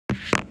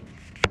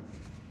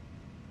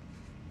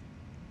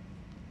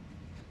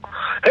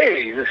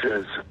Hey, this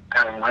is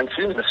Adam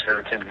Weinstein, Mr.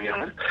 Entertainment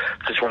Beyond.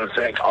 Just want to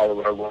thank all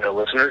of our loyal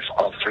listeners,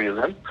 all three of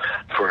them,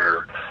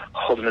 for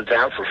holding it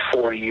down for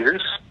 4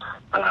 years.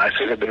 I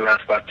think I've been around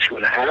for about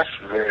 2.5.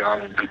 Very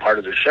honored to be part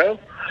of the show.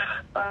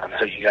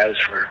 Thank you guys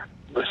for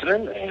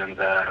listening, and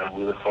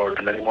we look forward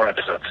to many more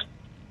episodes.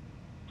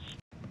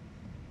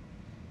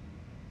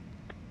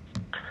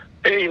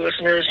 Hey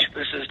listeners,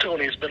 this is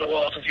Tony. It's been a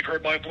while since you've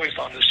heard my voice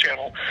on this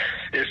channel.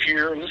 If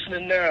you're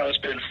listening now, it's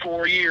been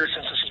 4 years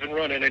since this has been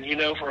running, and you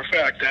know for a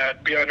fact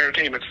that Beyond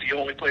Entertainment is the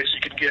only place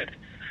you can get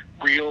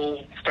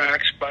real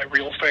facts by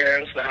real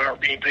fans that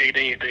aren't being paid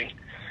anything.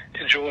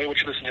 Enjoy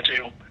what you're listening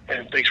to,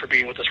 and thanks for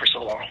being with us for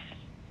so long.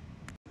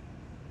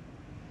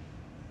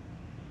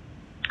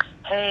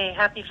 Hey,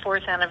 happy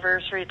 4th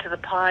anniversary to the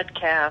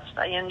podcast.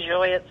 I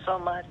enjoy it so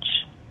much.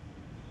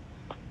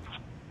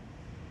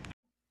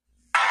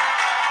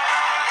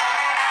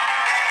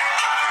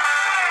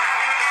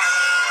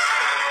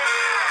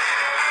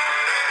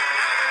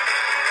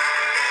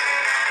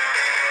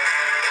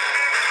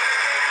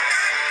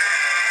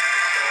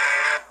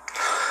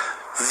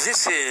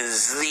 This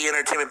is the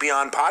Entertainment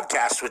Beyond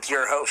podcast with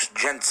your host,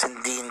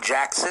 Jensen Dean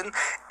Jackson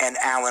and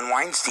Alan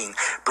Weinstein,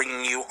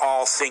 bringing you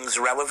all things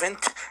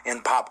relevant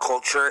in pop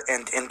culture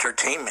and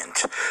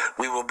entertainment.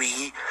 We will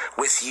be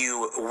with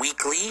you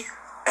weekly,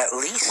 at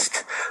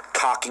least,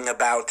 talking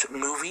about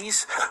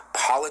movies,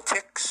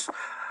 politics,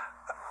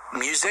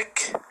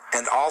 music,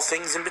 and all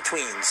things in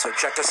between. So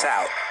check us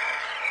out.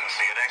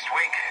 See you next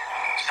week.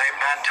 Same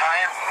bad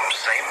time,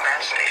 same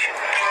bad station.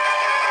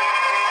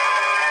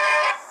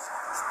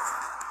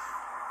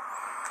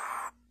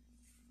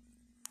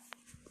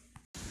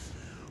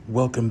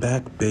 Welcome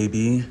back,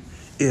 baby.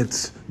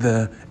 It's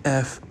the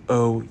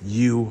FOUR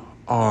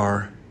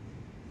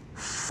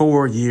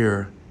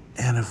 4-year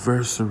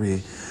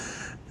anniversary.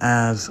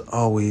 As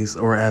always,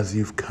 or as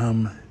you've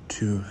come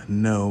to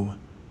know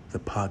the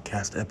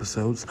podcast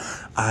episodes,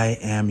 I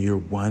am your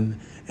one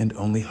and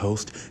only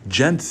host,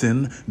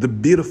 Jensen, the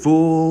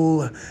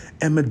beautiful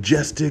and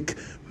majestic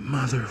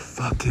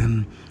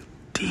motherfucking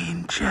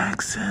Dean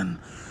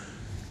Jackson,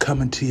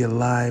 coming to you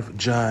live,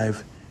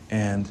 jive,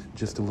 and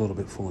just a little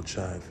bit full of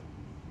chive.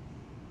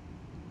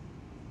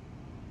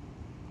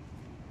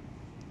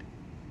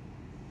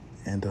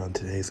 And on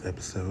today's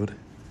episode,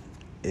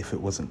 if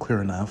it wasn't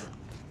clear enough,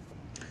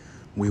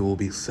 we will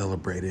be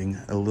celebrating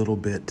a little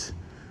bit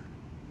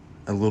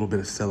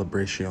of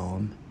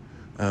celebration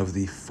of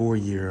the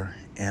 4-year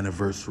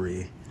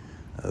anniversary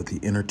of the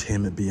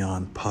Entertainment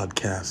Beyond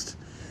podcast.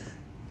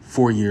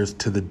 4 years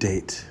to the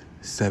date,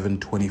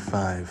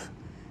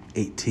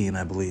 7/25/18,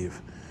 I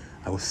believe.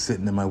 I was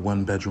sitting in my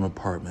 1-bedroom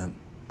apartment.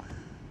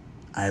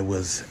 I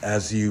was,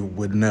 as you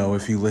would know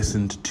if you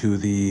listened to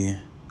the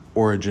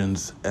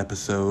Origins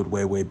episode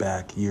way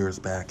back, years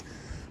back,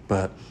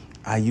 but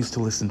I used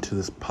to listen to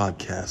this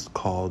podcast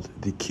called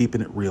the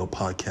Keeping It Real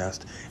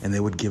podcast, and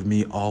they would give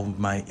me all of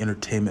my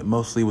entertainment.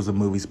 Mostly it was a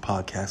movies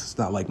podcast. It's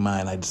not like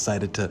mine. I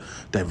decided to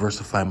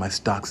diversify my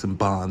stocks and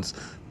bonds,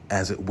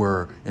 as it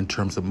were, in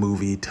terms of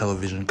movie,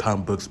 television,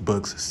 comic books,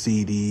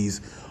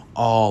 CDs,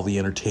 all the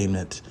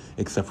entertainment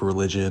except for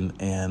religion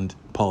and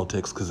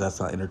politics, because that's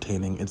not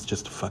entertaining. It's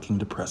just fucking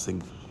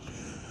depressing.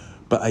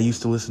 But I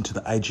used to listen to the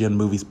IGN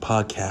Movies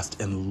podcast,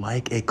 and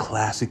like a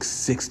classic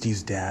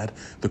 60s dad,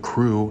 the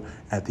crew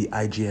at the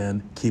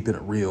IGN Keeping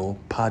It Real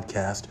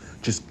podcast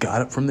just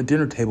got up from the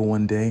dinner table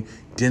one day,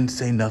 didn't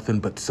say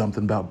nothing but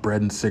something about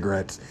bread and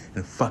cigarettes,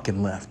 and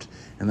fucking left.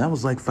 And that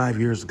was like 5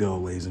 years ago,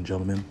 ladies and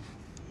gentlemen.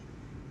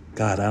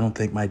 God, I don't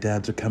think my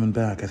dads are coming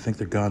back. I think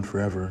they're gone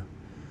forever.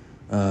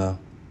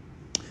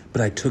 But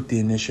I took the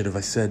initiative.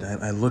 I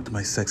looked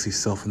my sexy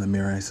self in the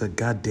mirror. And I said,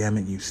 God damn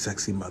it, you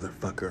sexy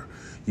motherfucker.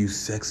 You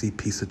sexy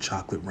piece of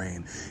chocolate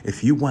rain.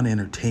 If you want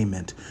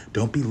entertainment,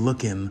 don't be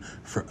looking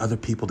for other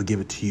people to give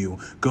it to you.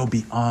 Go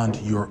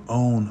beyond your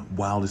own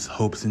wildest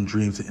hopes and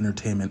dreams of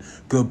entertainment.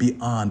 Go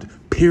beyond,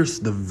 pierce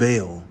the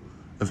veil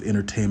of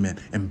entertainment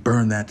and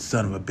burn that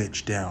son of a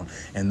bitch down.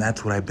 And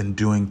that's what I've been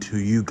doing to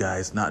you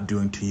guys. Not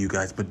doing to you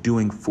guys, but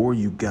doing for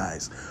you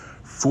guys.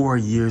 4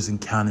 years and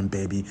counting,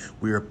 baby.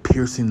 We are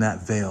piercing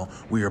that veil.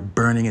 We are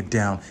burning it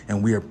down,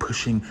 and we are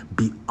pushing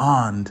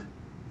beyond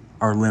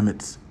our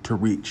limits to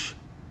reach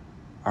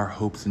our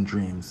hopes and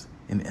dreams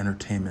in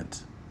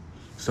entertainment.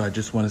 So I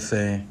just want to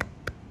say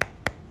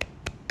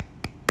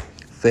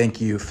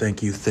thank you.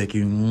 Thank you,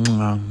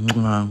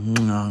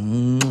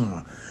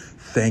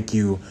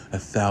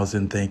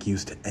 1,000 thank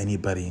yous to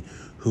anybody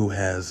who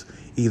has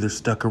either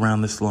stuck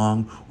around this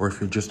long, or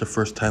if you're just a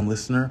first-time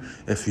listener,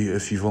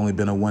 if you've only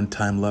been a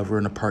one-time lover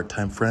and a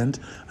part-time friend,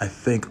 I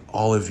thank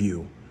all of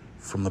you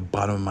from the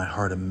bottom of my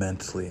heart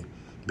immensely,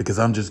 because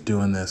I'm just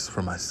doing this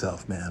for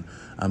myself, man.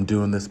 I'm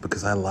doing this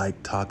because I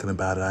like talking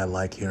about it, I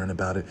like hearing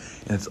about it,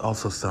 and it's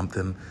also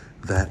something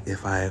that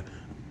if I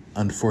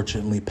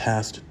unfortunately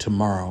passed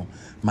tomorrow,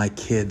 my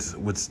kids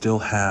would still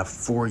have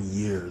 4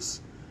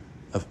 years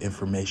of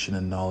information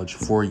and knowledge,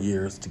 4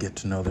 years to get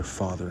to know their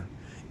father.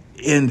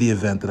 in the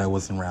event that I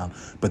wasn't around.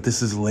 But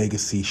this is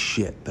legacy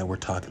shit that we're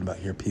talking about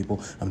here,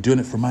 people. I'm doing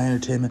it for my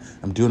entertainment,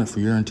 I'm doing it for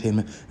your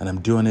entertainment, and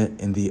I'm doing it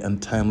in the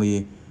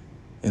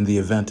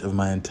event of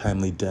my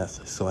untimely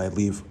death. So I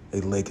leave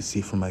a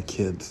legacy for my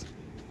kids.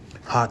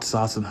 Hot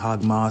sauce and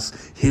hog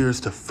moss. Here's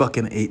to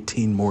fucking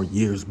 18 more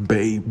years,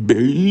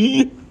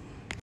 baby.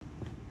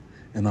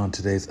 And on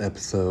today's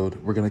episode,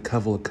 we're going to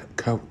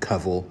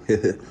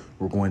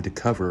we're going to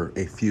cover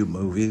a few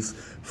movies.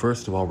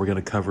 First of all, we're going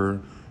to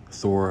cover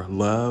Thor: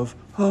 Love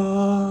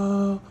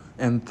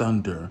and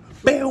Thunder.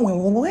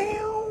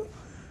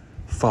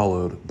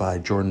 Followed by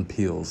Jordan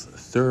Peele's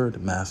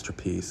third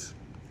masterpiece.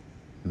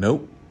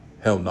 Nope.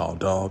 Hell no,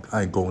 dog.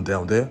 I ain't going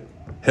down there.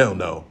 Hell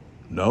no.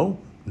 No?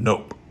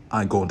 Nope.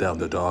 I ain't going down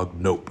there, dog.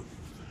 Nope.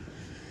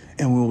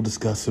 And we will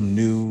discuss some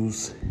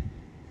news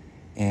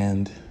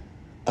and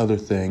other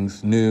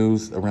things,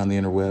 news around the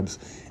interwebs,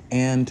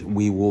 and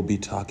we will be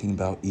talking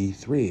about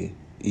E3.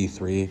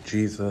 E3,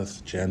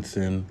 Jesus,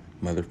 Jensen,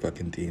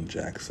 motherfucking Dean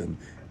Jackson.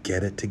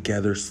 Get it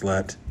together,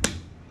 slut.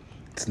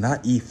 It's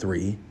not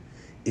E3.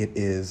 It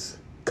is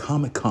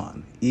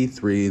Comic-Con.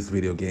 E3 is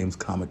video games.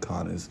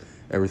 Comic-Con is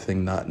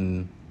everything not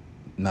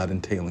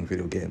entailing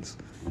video games.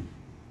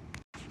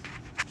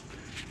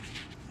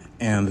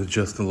 And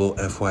just a little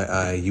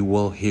FYI, you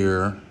will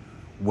hear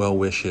well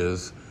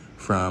wishes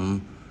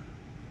from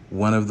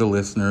one of the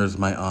listeners,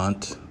 my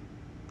aunt,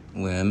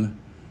 Lynn,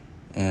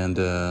 and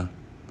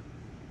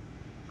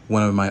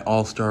one of my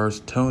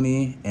all-stars,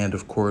 Tony, and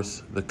of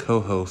course, the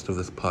co-host of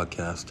this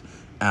podcast,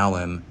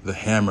 Alan, the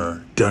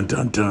Hammer, dun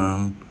dun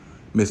dun,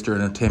 Mr.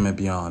 Entertainment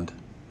Beyond,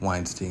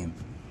 Weinstein.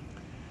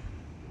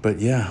 But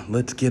yeah,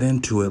 let's get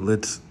into it.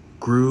 Let's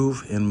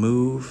groove and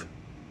move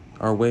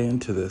our way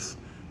into this.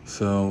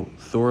 So,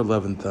 Thor: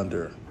 Love and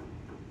Thunder.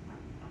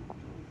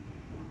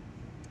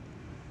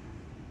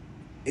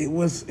 It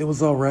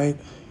was all right,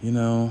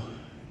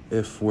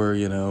 if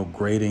we're,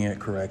 grading it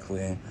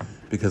correctly,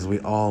 because we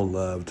all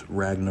loved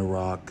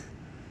Ragnarok.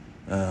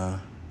 But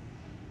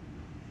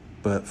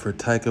for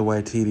Taika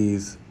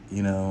Waititi's,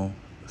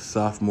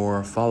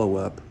 sophomore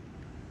follow-up,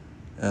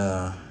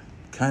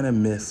 kind of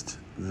missed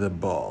the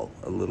ball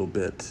a little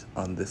bit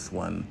on this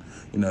one.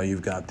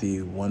 You've got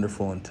the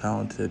wonderful and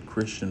talented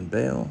Christian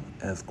Bale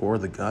as Gore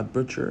the God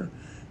Butcher.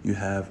 You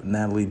have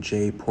Natalie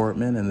J.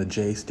 Portman, and the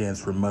J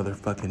stands for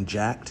motherfucking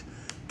jacked,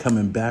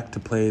 coming back to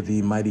play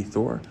the mighty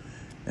Thor.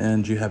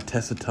 And you have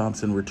Tessa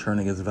Thompson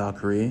returning as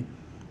Valkyrie.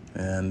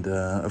 And,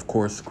 of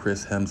course,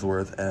 Chris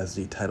Hemsworth as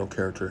the title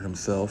character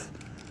himself.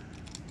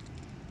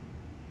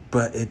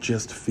 But it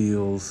just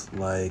feels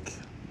like,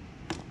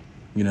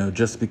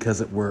 just because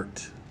it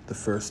worked the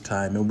first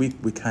time, and we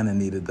kind of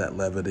needed that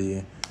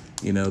levity.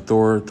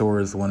 Thor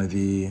is one of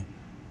the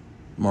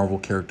Marvel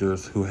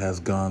characters who has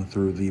gone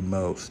through the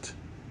most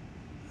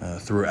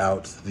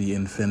throughout the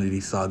Infinity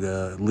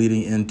Saga,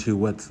 leading into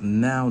what's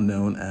now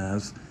known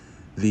as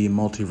the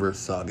Multiverse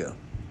Saga.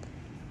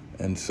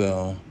 And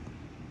so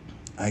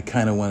I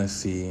kind of want to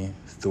see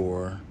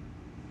Thor,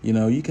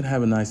 you can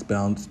have a nice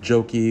balance,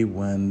 jokey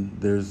when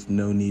there's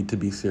no need to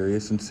be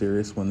serious, and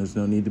serious when there's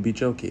no need to be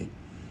jokey.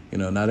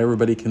 Not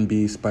everybody can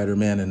be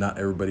Spider-Man, and not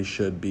everybody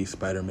should be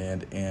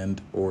Spider-Man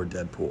and or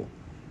Deadpool.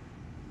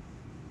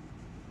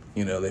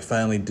 They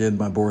finally did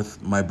my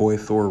boy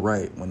Thor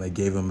right when they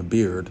gave him a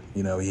beard.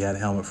 He had a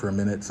helmet for a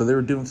minute. So they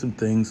were doing some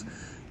things,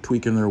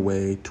 tweaking their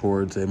way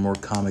towards a more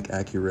comic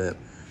accurate.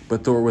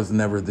 But Thor was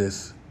never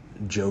this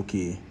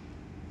jokey,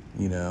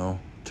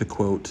 to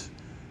quote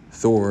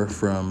Thor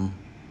from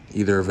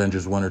either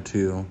Avengers 1 or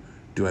 2,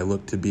 do I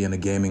look to be in a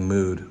gaming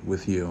mood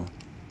with you?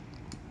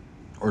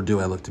 Or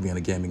do I look to be in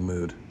a gaming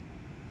mood?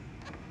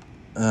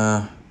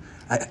 I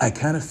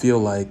kind of feel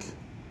like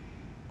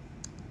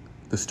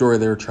the story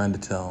they were trying to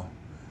tell,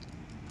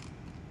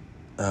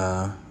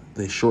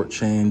 they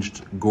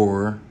shortchanged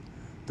Gore,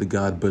 the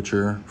God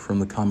Butcher, from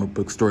the comic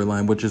book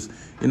storyline, which is,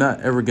 you're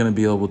not ever going to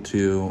be able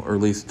to, or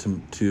at least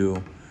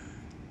to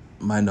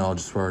my knowledge,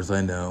 as far as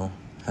I know,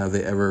 have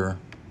they ever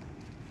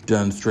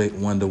done straight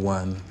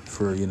one-to-one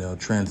for,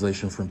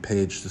 translation from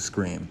page to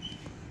screen.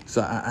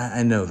 So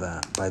I know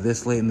that. By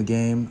this late in the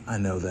game, I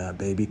know that,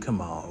 baby.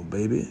 Come on,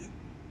 baby.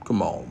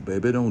 Come on,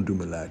 baby. Don't do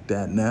me like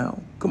that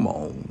now. Come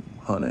on,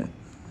 honey.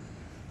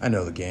 I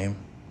know the game.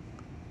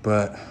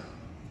 But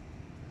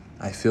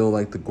I feel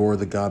like the Gore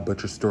the God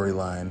Butcher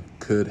storyline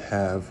could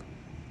have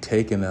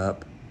taken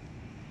up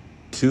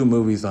 2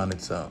 movies on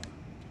its own.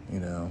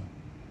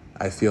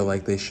 I feel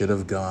like they should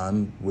have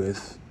gone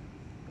with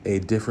a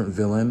different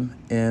villain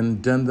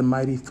and done the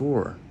Mighty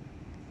Thor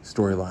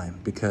storyline,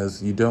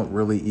 because you don't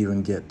really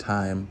even get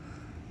time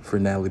for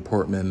Natalie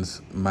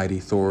Portman's Mighty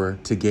Thor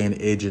to gain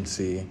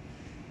agency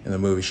in the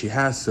movie. She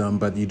has some,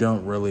 but you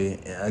don't really,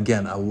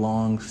 again, a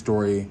long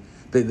story.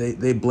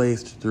 They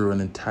blazed through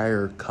an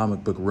entire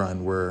comic book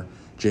run where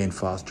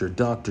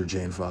Dr.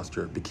 Jane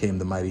Foster, became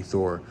the Mighty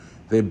Thor.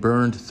 They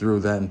burned through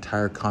that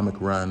entire comic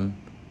run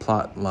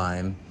plot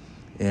line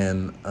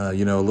in, a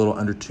little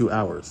under 2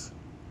 hours.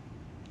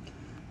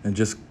 And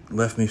just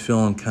left me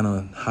feeling kind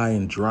of high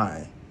and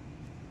dry.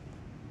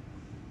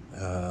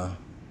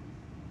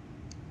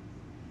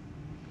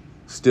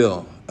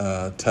 still,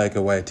 Taika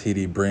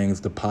Waititi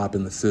brings the pop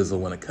and the sizzle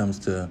when it comes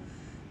to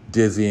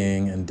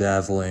dizzying and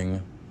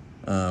dazzling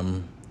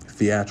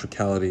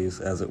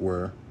theatricalities, as it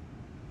were.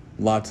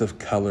 Lots of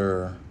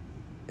color.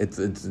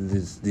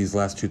 These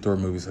last two Thor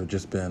movies have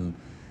just been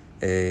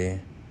a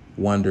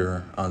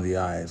wonder on the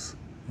eyes.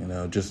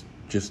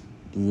 Just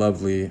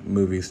lovely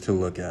movies to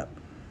look at.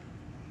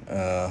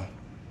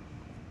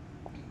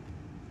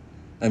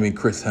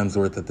 Chris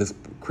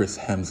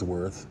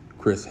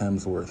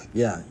Hemsworth.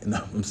 Yeah,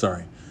 no, I'm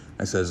sorry.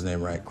 I said his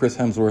name right. Chris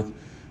Hemsworth.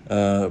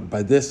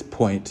 By this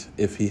point,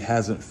 if he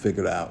hasn't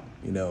figured out,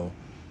 the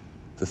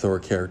Thor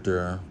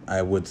character,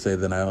 I would say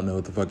then I don't know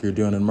what the fuck you're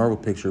doing in a Marvel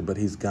picture, but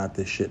he's got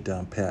this shit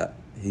down pat.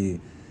 He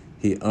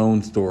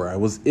owns Thor. I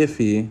was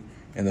iffy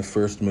in the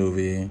first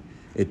movie.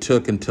 It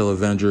took until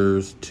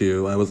Avengers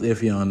 2. I was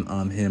iffy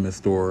on him as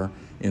Thor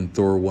in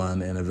Thor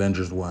 1 and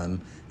Avengers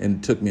 1. And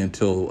it took me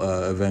until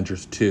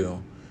Avengers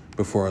 2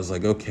 before I was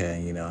like,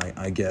 okay,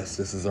 I guess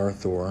this is our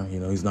Thor.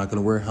 He's not going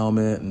to wear a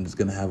helmet and he's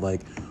going to have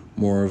like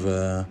more of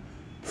a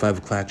 5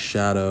 o'clock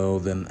shadow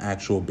than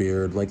actual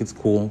beard. Like, it's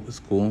cool. It's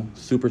cool.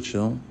 Super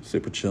chill.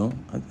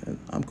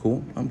 I'm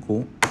cool.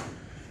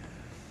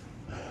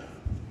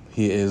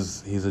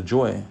 He's a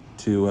joy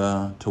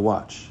to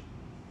watch.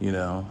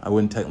 I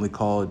wouldn't technically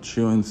call it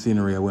chewing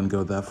scenery. I wouldn't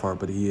go that far,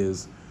 but he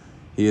is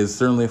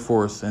certainly a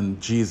force.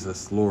 And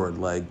Jesus Lord,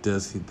 like,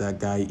 does that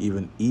guy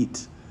even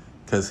eat?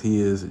 Because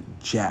he is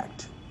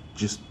jacked,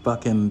 just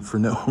fucking for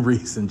no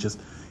reason,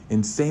 just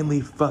insanely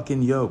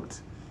fucking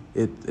yoked.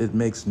 It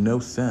makes no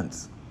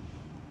sense.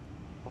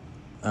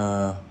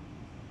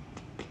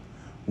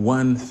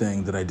 One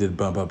thing that I did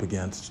bump up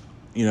against,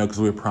 because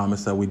we were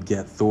promised that we'd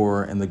get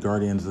Thor and the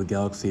Guardians of the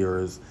Galaxy, or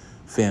as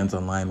fans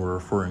online were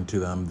referring to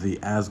them, the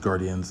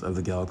Asgardians of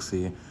the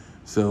Galaxy.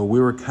 So we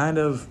were kind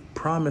of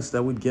promised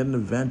that we'd get an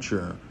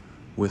adventure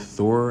with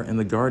Thor and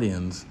the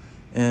Guardians.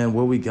 And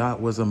what we got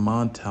was a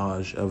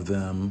montage of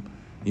them,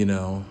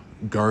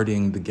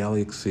 guarding the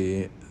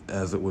galaxy,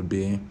 as it would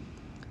be.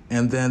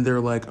 And then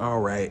they're like, all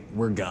right,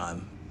 we're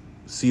gone.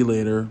 See you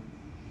later.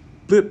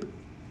 Blip.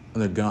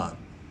 And they're gone.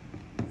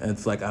 And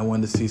it's like, I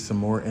wanted to see some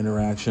more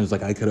interactions.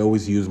 Like, I could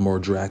always use more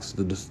Drax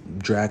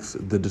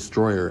the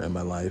Destroyer in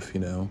my life,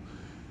 I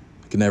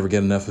could never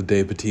get enough of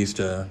Dave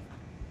Bautista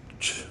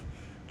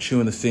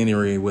chewing the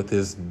scenery with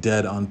his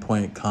dead on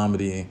point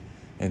comedy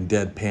and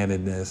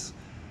deadpannedness.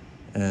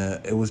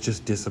 It was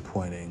just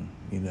disappointing,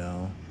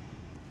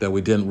 that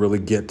we didn't really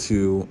get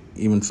to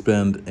even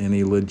spend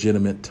any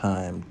legitimate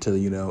time to,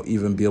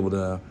 even be able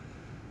to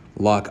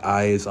lock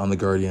eyes on the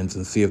Guardians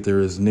and see if there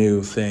is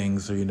new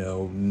things or,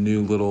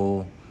 new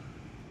little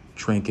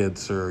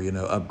trinkets or,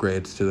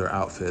 upgrades to their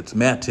outfits.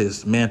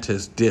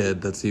 Mantis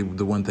did. That's the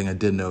one thing I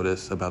did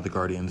notice about the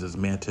Guardians is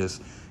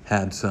Mantis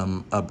had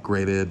some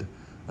upgraded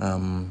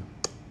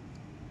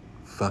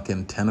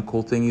fucking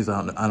tentacle thingies.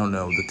 I don't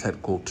know the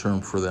technical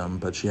term for them,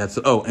 but she had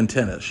some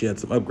antennas. She had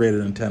some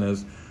upgraded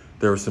antennas.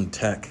 There was some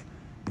tech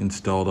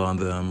installed on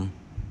them.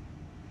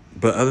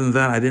 But other than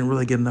that, I didn't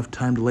really get enough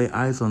time to lay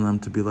eyes on them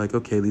to be like,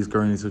 okay, these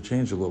Guardians have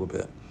changed a little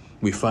bit.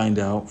 We find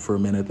out for a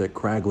minute that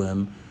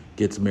Kraglin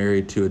gets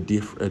married to a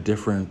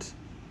different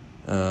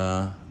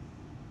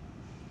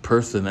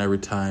person every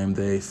time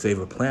they save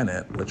a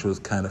planet, which was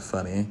kind of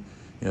funny.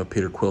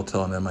 Peter Quill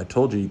telling them, I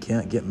told you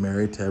can't get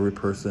married to every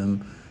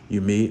person you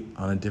meet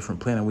on a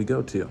different planet we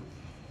go to.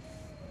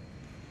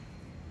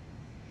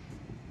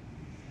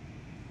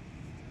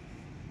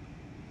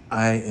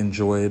 I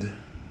enjoyed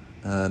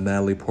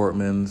Natalie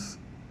Portman's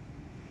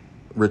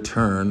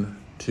return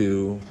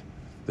to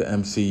the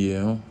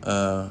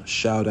MCU.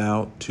 Shout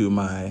out to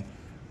my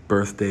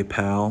birthday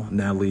pal,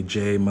 Natalie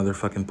J.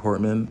 motherfucking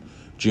Portman.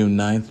 June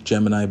 9th,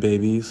 Gemini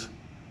babies.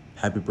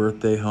 Happy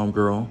birthday,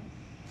 homegirl.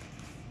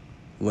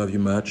 Love you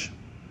much.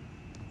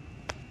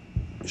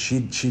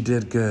 She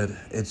did good.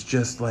 It's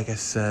just like I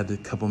said a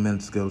couple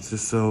minutes ago, it's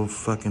just so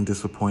fucking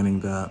disappointing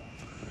that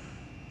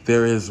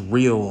there is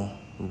real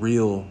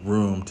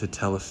room to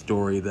tell a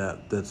story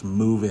that's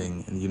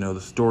moving. And, the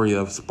story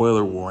of,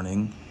 spoiler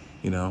warning,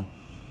 a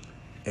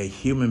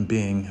human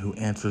being who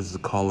answers the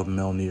call of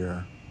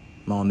Mjolnir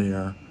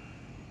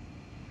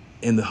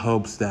in the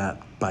hopes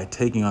that by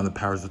taking on the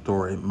powers of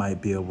Thor, it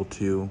might be able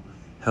to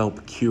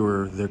help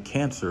cure their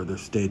cancer, their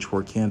stage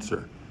 4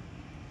 cancer.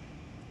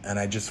 And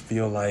I just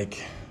feel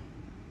like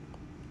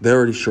they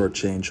already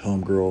shortchanged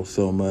homegirl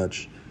so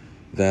much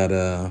that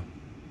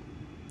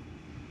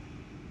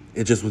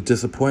it just was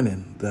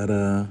disappointing that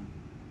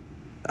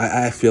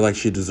I feel like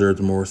she deserved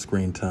more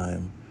screen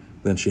time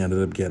than she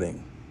ended up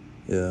getting.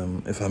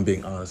 If I'm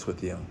being honest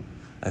with you,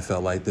 I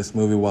felt like this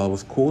movie, while it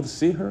was cool to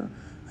see her,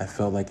 I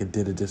felt like it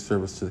did a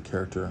disservice to the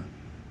character,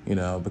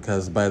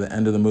 because by the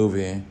end of the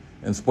movie,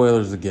 and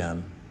spoilers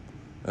again,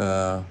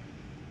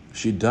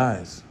 she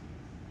dies.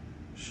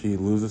 She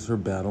loses her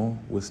battle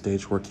with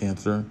stage 4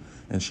 cancer,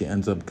 and she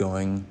ends up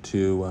going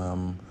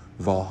to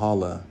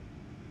Valhalla.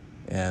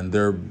 And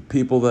there are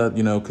people that,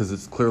 because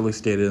it's clearly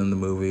stated in the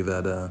movie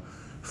that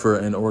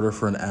in order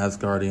for an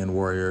Asgardian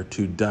warrior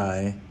to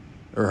die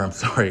or I'm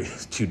sorry,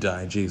 to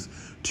die, jeez,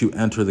 to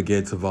enter the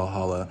gates of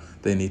Valhalla,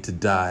 they need to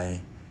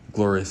die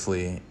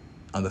gloriously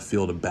on the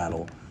field of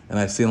battle. And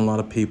I've seen a lot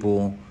of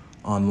people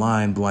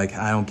online be like,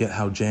 I don't get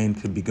how Jane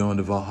could be going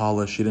to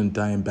Valhalla. She didn't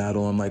die in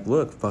battle. I'm like,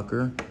 look,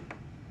 fucker,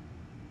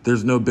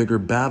 there's no bigger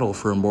battle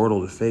for a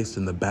mortal to face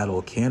than the battle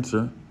of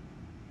cancer.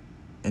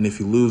 And if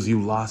you lose,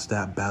 you lost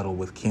that battle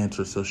with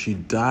cancer. So she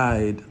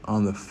died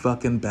on the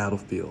fucking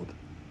battlefield.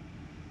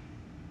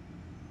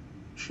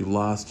 She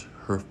lost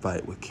her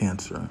fight with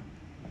cancer.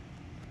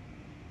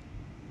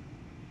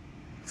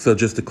 So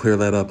just to clear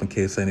that up in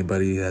case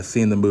anybody has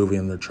seen the movie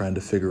and they're trying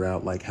to figure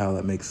out like how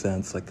that makes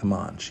sense. Like, come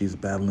on, she's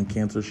battling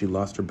cancer. She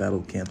lost her battle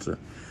with cancer.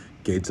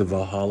 Gates of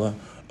Valhalla,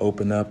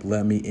 open up,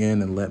 let me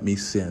in and let me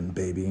sin,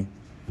 baby.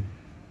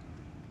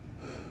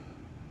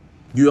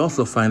 You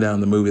also find out in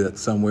the movie that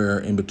somewhere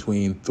in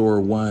between Thor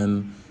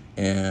 1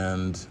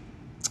 and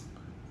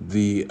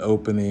the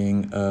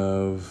opening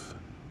of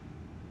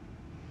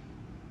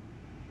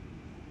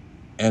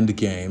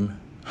Endgame,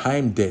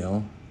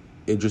 Heimdall,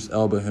 Idris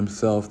Elba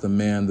himself, the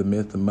man, the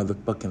myth, the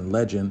motherfucking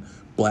legend,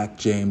 Black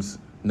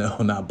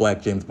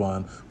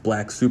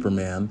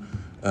Superman,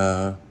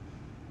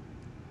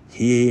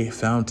 he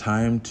found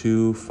time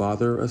to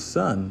father a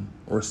son,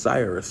 or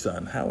sire a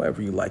son,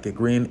 however you like it.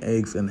 Green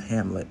eggs and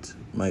Hamlet,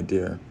 my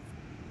dear.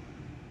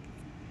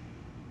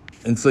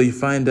 And so you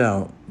find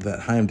out that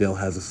Heimdall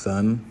has a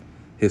son.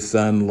 His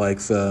son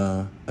likes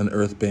an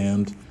earth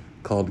band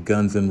called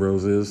Guns N'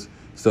 Roses,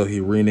 so he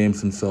renames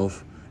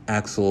himself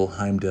Axel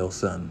Heimdall's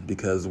son,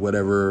 because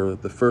whatever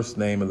the first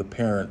name of the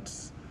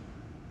parents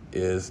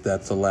is,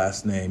 that's the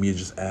last name. You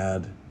just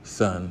add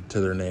son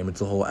to their name.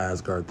 It's a whole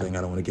Asgard thing.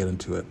 I don't want to get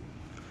into it.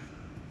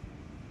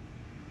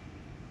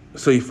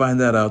 So you find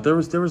that out. There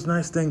was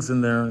nice things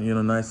in there, you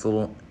know, nice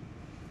little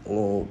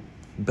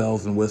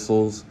bells and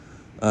whistles.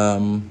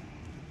 After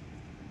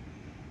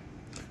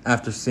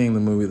seeing the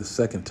movie the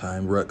second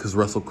time, because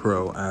Russell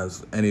Crowe,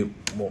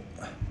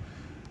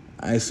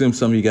 I assume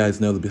some of you guys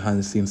know the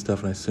behind-the-scenes stuff,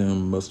 and I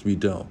assume most of you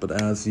don't.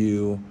 But as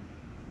you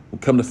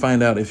come to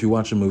find out, if you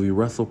watch a movie,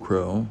 Russell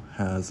Crowe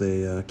has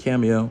a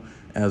cameo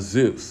as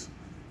Zeus.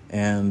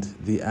 And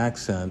the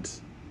accent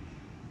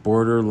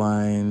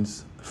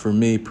borderlines, for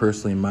me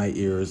personally, my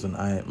ears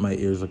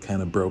are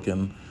kind of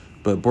broken,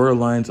 but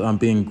borderlines on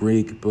being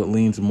Greek, but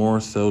leans more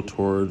so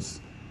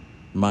towards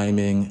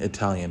miming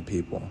Italian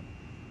people.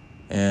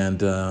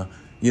 And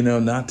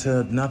not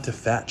to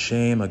fat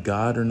shame a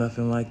god or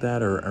nothing like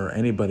that, or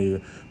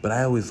anybody, but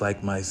I always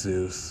like my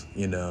Zeus,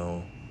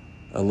 a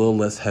little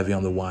less heavy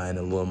on the wine,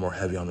 a little more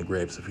heavy on the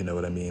grapes, if you know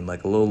what I mean.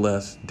 Like a little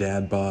less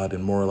dad bod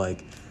and more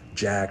like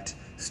jacked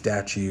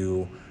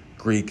statue,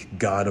 Greek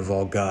god of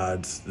all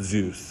gods,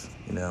 Zeus.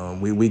 And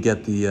we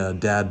get the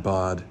dad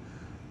bod,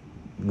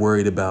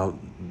 worried about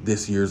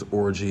this year's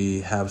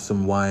orgy, have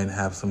some wine,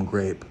 have some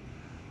grape.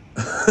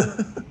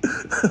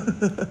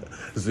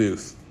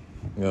 Zeus.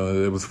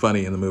 It was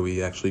funny in the movie.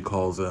 He actually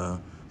calls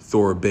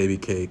Thor baby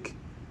cake.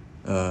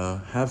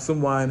 Have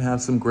some wine,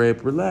 have some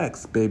grape,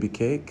 relax, baby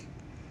cake.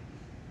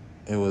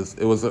 It was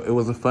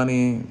a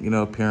funny,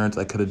 appearance.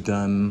 I could have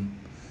done,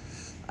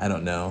 I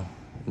don't know,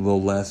 a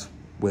little less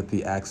with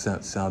the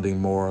accent sounding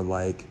more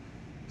like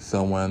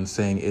someone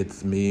saying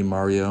it's me,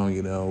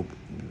 Mario,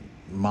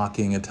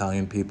 mocking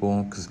Italian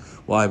people. Because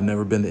while I've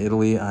never been to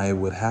Italy, I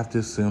would have to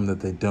assume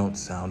that they don't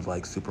sound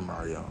like Super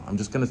Mario. I'm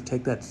just going to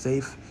take that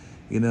safe,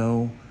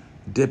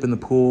 dip in the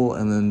pool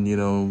and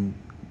then,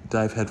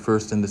 dive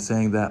headfirst into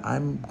saying that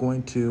I'm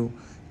going to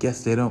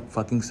guess they don't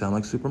fucking sound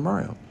like Super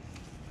Mario.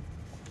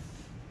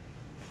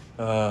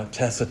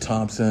 Tessa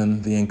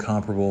Thompson, the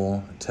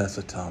incomparable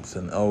Tessa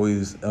Thompson,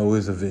 always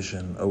a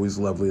vision, always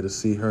lovely to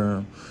see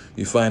her.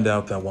 You find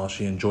out that while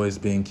she enjoys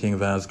being King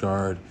of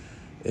Asgard,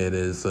 it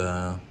is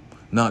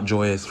not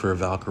joyous for a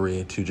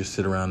Valkyrie to just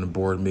sit around in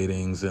board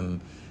meetings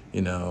and,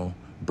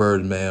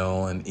 bird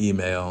mail and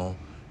email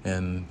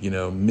and,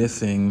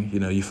 missing,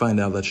 you find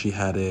out that she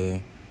had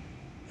a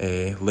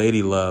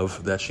lady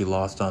love that she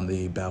lost on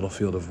the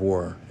battlefield of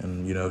war.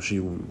 And,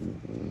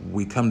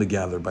 we come to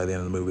gather by the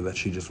end of the movie that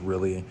she just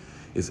really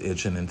is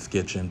itching and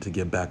skitching to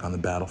get back on the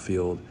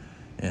battlefield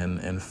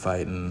and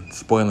fight and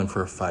spoiling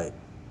for a fight.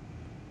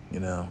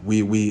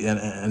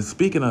 And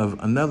speaking of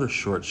another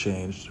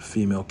shortchanged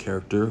female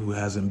character who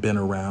hasn't been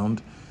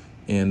around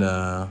in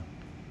the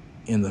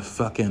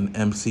fucking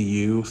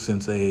MCU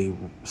since a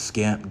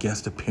scant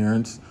guest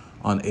appearance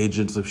on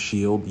Agents of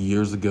S.H.I.E.L.D.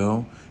 years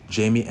ago,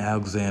 Jamie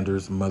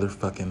Alexander's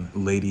motherfucking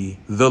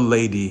the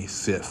Lady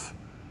Sif.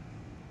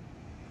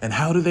 And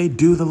how do they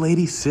do the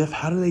Lady Sif?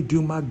 How do they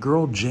do my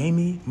girl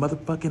Jamie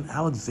motherfucking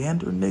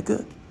Alexander,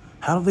 nigga?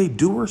 How do they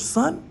do her,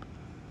 son?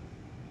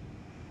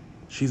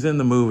 She's in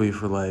the movie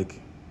for like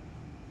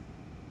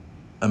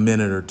a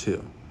minute or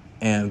two.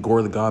 And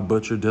Gore the God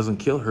Butcher doesn't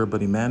kill her,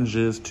 but he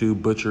manages to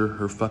butcher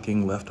her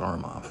fucking left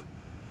arm off.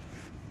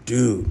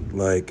 Dude,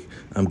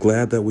 I'm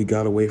glad that we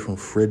got away from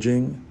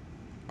fridging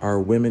our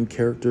women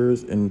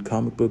characters in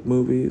comic book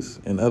movies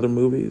and other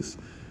movies.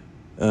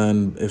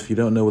 And if you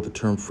don't know what the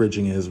term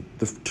fridging is,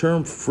 the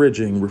term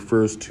fridging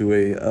refers to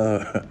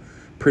a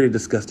pretty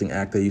disgusting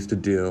act they used to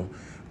do,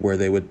 where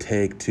they would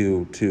take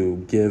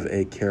to give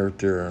a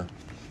character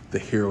the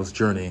hero's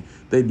journey.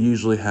 They'd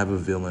usually have a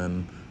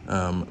villain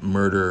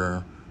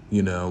murder,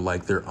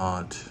 like their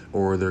aunt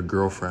or their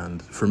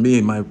girlfriend. For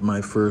me,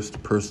 my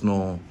first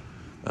personal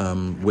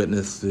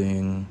witness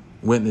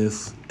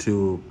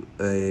to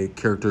a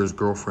character's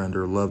girlfriend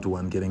or loved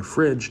one getting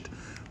fridged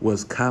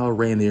was Kyle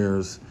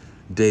Rayner's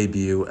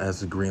debut as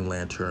the Green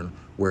Lantern,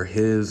 where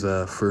his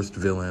first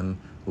villain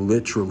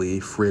literally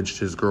fridged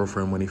his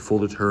girlfriend when he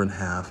folded her in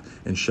half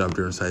and shoved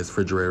her inside his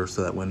refrigerator,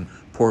 so that when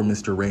poor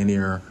Mr.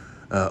 Rainier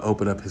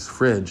opened up his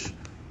fridge,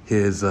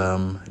 his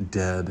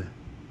dead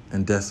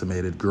and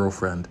decimated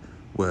girlfriend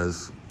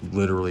was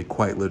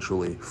quite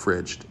literally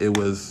fridged. It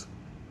was,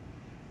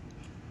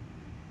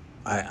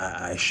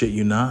 I shit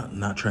you not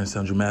trying to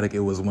sound dramatic, it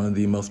was one of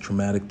the most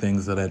traumatic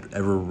things that I'd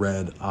ever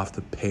read off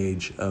the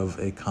page of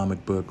a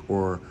comic book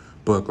or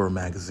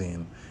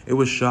magazine. It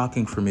was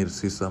shocking for me to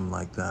see something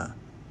like that,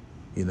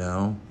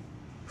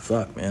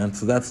 Fuck, man.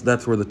 So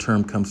that's where the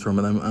term comes from,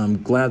 and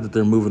I'm glad that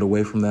they're moving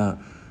away from that,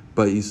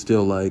 but you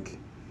still,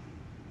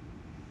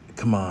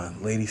 come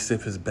on, Lady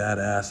Sif is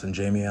badass, and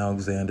Jamie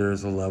Alexander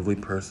is a lovely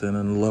person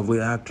and a lovely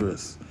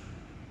actress.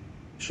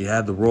 She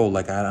had the role.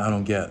 I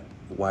don't get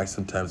why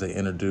sometimes they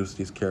introduce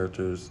these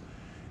characters,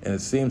 and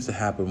it seems to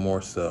happen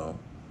more so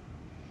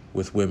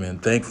with women.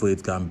 Thankfully,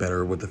 it's gotten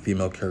better with the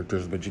female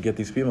characters, but you get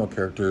these female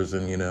characters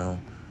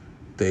and,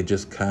 they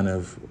just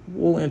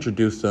we'll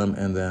introduce them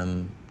and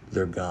then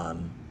they're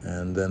gone.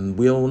 And then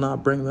we'll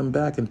not bring them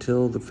back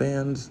until the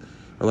fans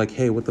are like,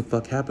 hey, what the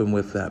fuck happened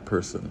with that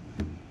person?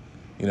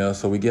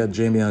 So we get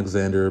Jamie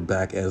Alexander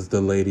back as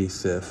the Lady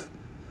Sif,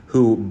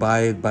 who,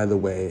 by the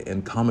way,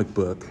 in comic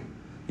book,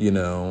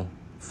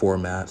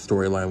 format,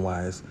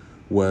 storyline-wise,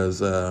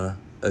 was a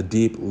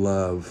deep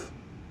love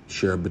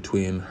shared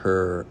between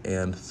her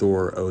and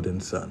Thor,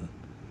 Odin's son.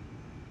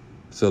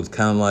 So it's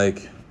kind of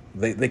like,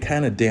 they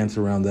kind of dance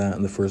around that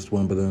in the first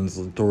one, but then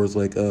Thor's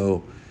like,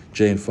 oh,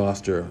 Jane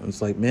Foster. And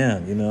it's like,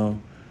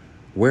 man,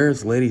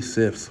 where's Lady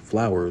Sif's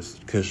flowers?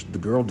 Because the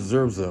girl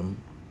deserves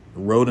them.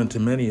 Rode into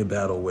many a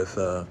battle with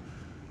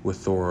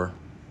Thor,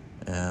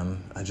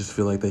 and I just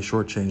feel like they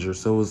shortchanged her.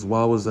 So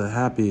while it was a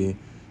happy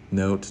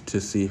note to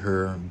see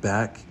her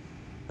back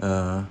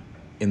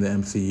in the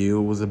MCU,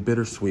 it was a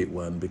bittersweet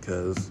one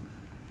because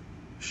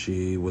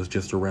she was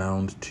just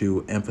around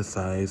to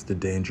emphasize the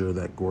danger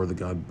that Gore the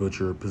God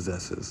Butcher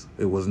possesses.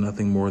 It was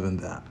nothing more than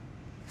that.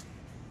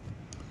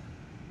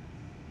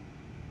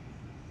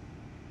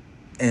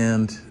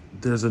 And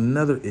there's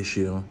another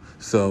issue.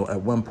 So at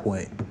one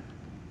point,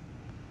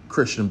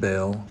 Christian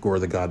Bale, Gore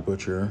the God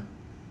Butcher,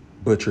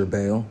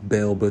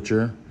 Bale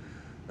Butcher,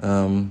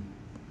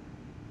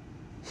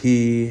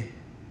 he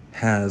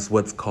has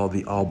what's called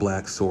the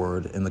all-black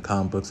sword. In the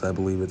comic books, I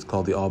believe it's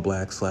called the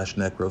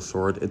all-black/necro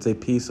sword. It's a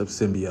piece of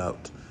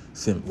symbiote.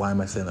 Why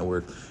am I saying that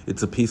word?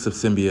 It's a piece of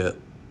symbiote.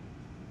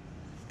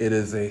 It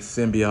is a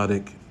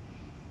symbiotic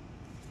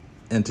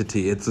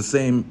entity. It's the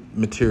same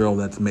material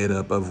that's made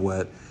up of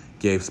what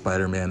gave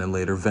Spider-Man and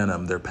later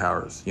Venom their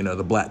powers.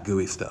 The black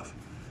gooey stuff.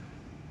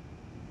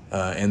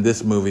 In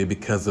this movie,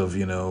 because of,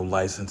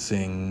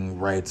 licensing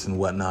rights and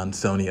whatnot, and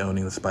Sony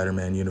owning the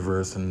Spider-Man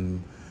universe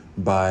and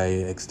by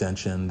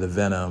extension the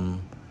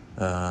Venom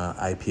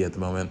IP at the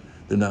moment,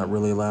 they're not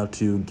really allowed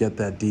to get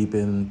that deep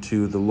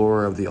into the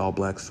lore of the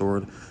all-black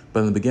sword.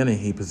 But in the beginning,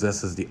 he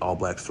possesses the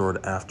all-black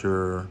sword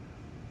after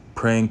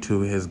praying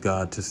to his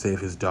god to save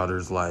his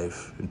daughter's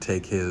life and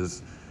take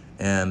his,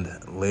 and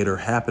later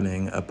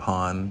happening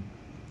upon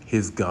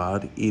his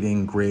god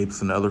eating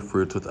grapes and other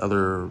fruits with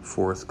other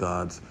forest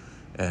gods.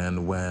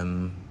 And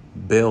when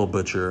Bale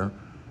Butcher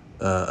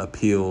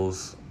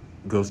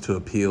goes to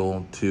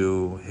appeal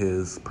to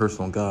his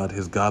personal god,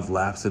 his god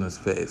laughs in his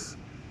face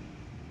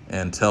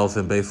and tells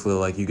him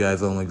basically, you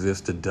guys only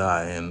exist to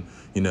die, and,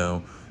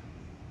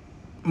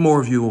 more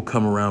of you will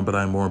come around, but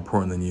I'm more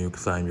important than you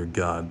because I'm your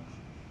god.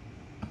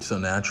 So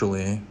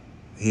naturally,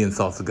 he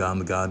insults the god,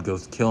 and the god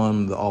goes to kill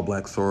him. The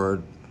all-black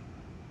sword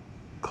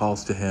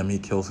calls to him. He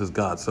kills his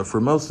god. So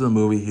for most of the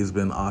movie, he's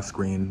been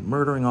off-screen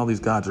murdering all these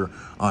gods, or,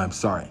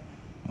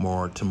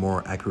 to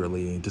more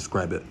accurately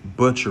describe it,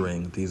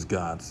 butchering these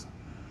gods.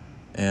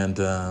 And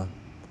then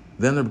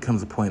there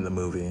becomes a point in the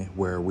movie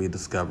where we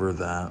discover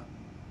that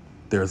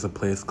there's a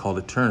place called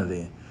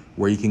Eternity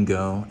where you can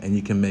go and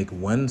you can make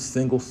one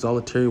single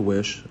solitary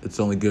wish. It's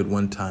only good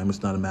one time.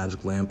 It's not a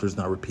magic lamp. There's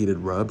not repeated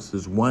rubs.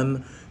 There's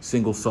one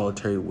single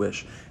solitary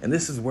wish. And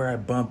this is where I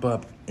bump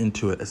up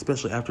into it,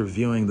 especially after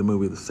viewing the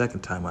movie the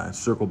second time. I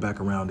circle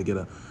back around to get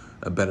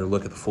a better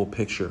look at the full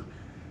picture.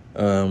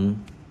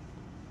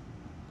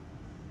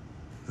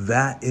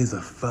 That is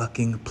a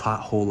fucking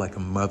plot hole like a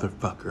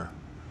motherfucker.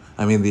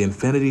 I mean, the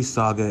Infinity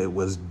Saga, it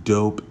was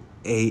dope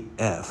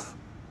AF.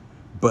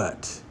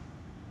 But,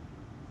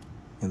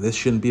 and this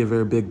shouldn't be a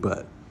very big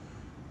but,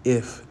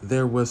 if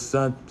there was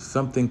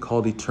something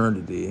called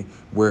Eternity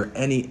where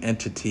any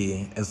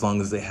entity, as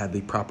long as they had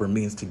the proper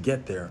means to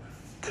get there,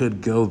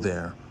 could go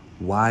there,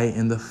 why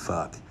in the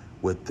fuck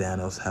would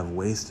Thanos have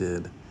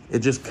wasted it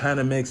just kind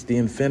of makes the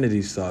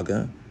Infinity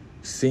Saga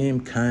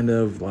seem kind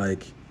of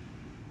like,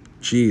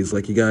 geez,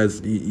 like you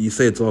guys, you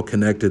say it's all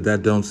connected.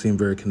 That don't seem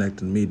very connected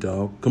to me,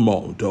 dog. Come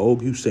on,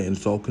 dog. You saying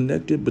it's all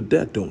connected, but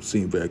that don't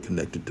seem very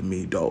connected to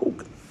me,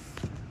 dog.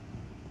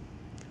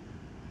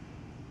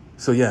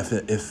 So yeah,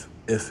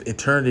 if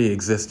eternity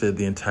existed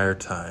the entire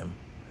time,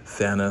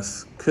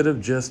 Thanos could have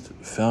just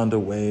found a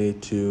way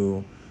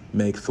to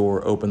make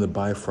Thor open the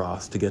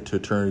Bifrost to get to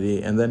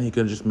eternity, and then he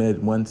could have just made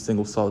one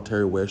single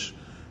solitary wish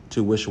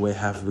to wish away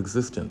half of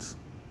existence.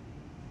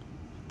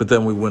 But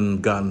then we wouldn't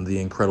have gotten the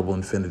incredible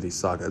Infinity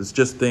Saga. It's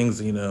just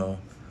things,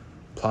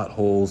 plot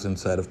holes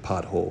inside of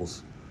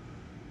potholes.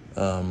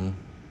 But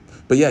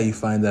yeah, you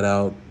find that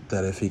out,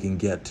 that if he can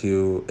get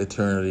to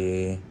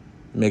eternity,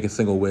 make a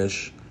single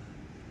wish,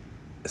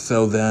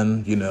 so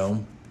then,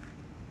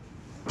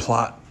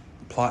 plot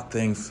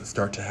things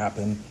start to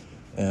happen,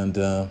 and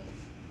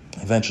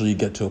eventually you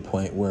get to a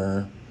point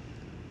where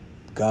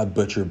God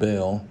Butcher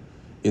Bale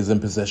is in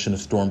possession of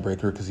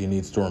Stormbreaker, because you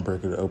need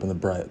Stormbreaker to open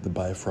the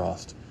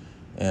Bifrost.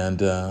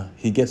 And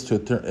he gets to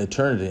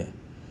eternity.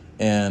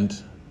 And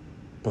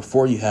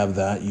before you have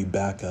that, you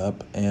back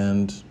up,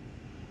 and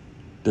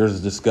there's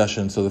a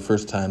discussion. So the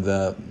first time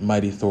that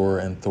Mighty Thor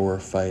and Thor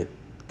fight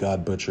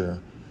God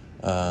Butcher,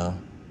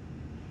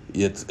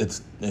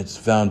 it's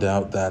found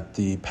out that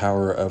the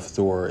power of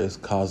Thor is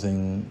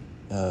causing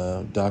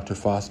Dr.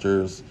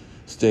 Foster's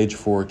stage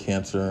 4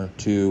 cancer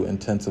to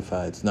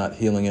intensify. It's not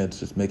healing it, it's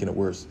just making it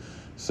worse.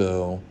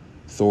 So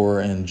Thor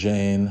and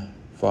Jane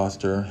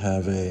Foster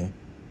have a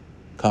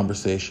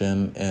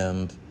conversation,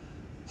 and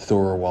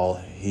Thor, while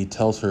he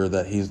tells her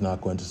that he's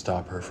not going to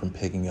stop her from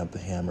picking up the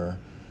hammer,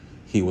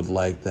 he would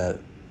like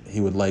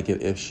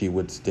it if she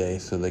would stay,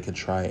 so they could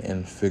try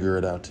and figure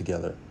it out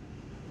together.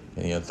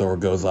 And Thor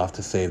goes off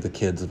to save the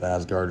kids of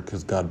Asgard,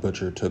 because God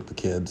Butcher took the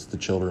kids, the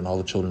children, all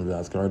the children of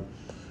Asgard.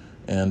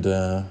 And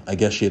I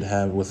guess she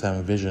was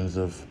having visions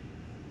of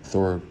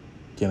Thor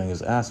getting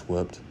his ass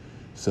whooped,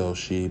 so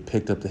she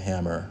picked up the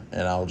hammer.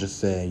 And I'll just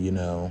say,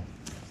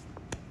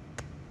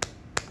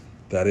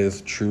 that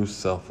is true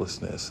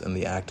selflessness and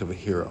the act of a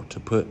hero. To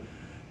put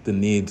the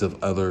needs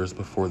of others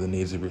before the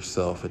needs of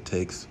yourself, it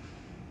takes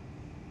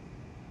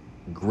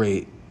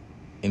great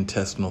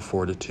intestinal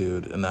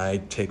fortitude. And I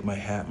take my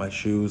hat, my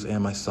shoes,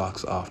 and my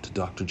socks off to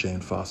Dr.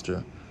 Jane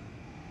Foster.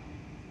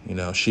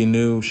 She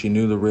knew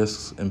the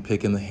risks in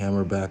picking the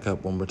hammer back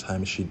up one more time,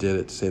 and she did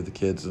it to save the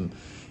kids. And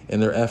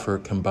in their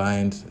effort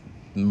combined,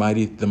 the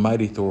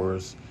mighty Thor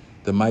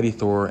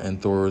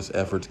and Thor's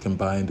efforts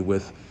combined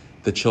with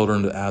the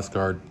children of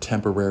Asgard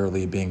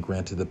temporarily being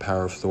granted the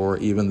power of Thor,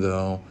 even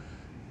though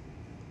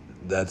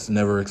that's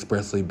never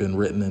expressly been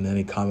written in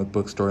any comic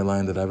book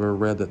storyline that I've ever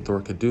read, that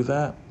Thor could do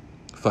that.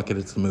 Fuck it,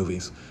 it's the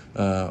movies.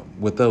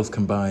 With those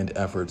combined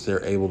efforts,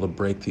 they're able to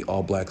break the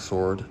all-black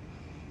sword,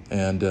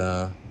 and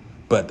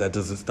but that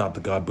doesn't stop the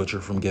God Butcher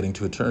from getting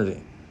to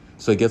eternity.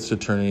 So he gets to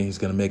eternity, he's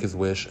going to make his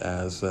wish,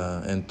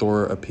 and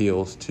Thor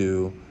appeals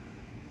to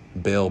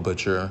Bale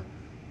Butcher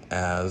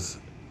as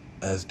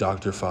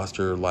Dr.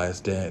 Foster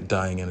lies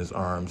dying in his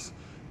arms,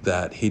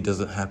 that he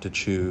doesn't have to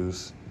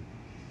choose,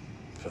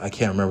 I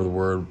can't remember the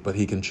word, but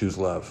he can choose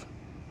love.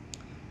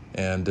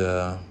 And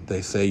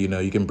they say,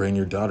 you can bring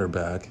your daughter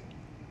back.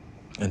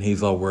 And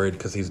he's all worried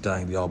because he's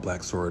dying. The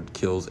all-black sword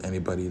kills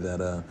anybody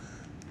that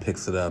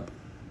picks it up.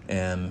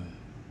 And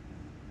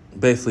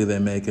basically they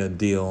make a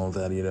deal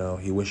that,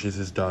 he wishes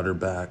his daughter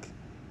back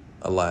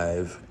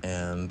alive,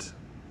 and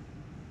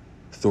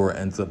Thor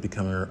ends up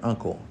becoming her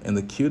uncle. And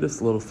the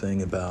cutest little thing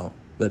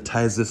that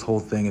ties this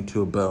whole thing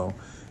into a bow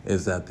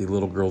is that the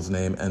little girl's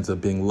name ends up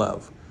being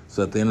Love.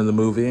 So at the end of the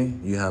movie,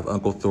 you have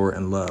Uncle Thor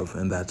and Love,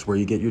 and that's where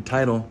you get your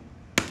title.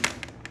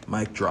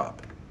 Mic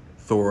drop.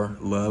 Thor,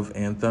 Love,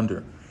 and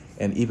Thunder.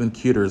 And even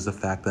cuter is the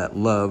fact that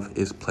Love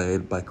is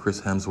played by Chris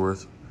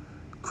Hemsworth's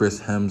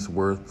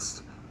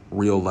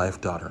real-life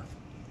daughter,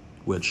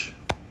 which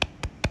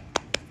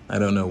I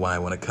don't know why.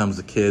 When it comes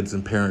to kids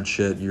and parent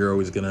shit, you're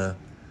always gonna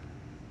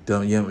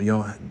you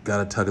don't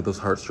gotta tug at those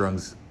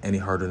heartstrings any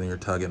harder than you're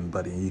tugging,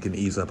 buddy. You can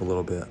ease up a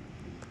little bit.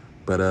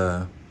 But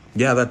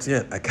yeah, that's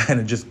it. I kind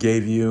of just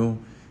gave you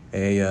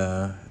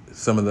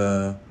some of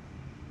the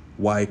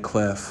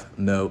Wyclef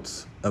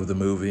notes of the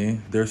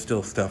movie. There's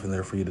still stuff in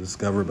there for you to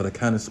discover, but I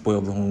kind of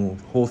spoiled the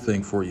whole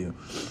thing for you.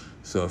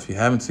 So if you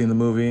haven't seen the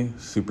movie,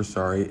 super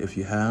sorry. If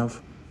you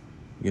have,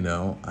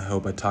 I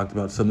hope I talked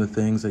about some of the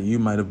things that you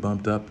might have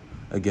bumped up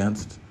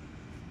against.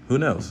 Who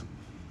knows?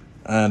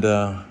 And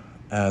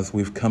as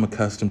we've come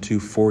accustomed to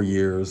 4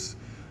 years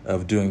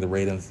of doing the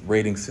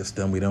rating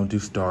system, we don't do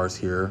stars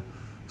here.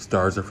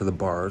 Stars are for the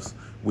bars.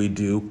 We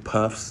do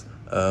puffs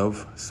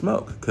of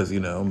smoke because,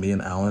 me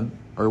and Alan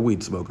are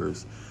weed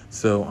smokers.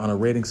 So on a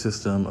rating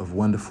system of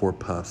 1 to 4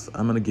 puffs,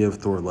 I'm going to give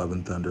Thor Love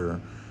and Thunder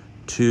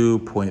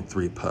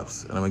 2.3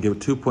 puffs. And I'm going to give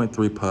it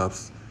 2.3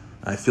 puffs.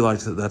 I feel like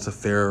that's a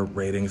fair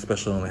rating,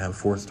 especially when we have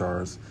 4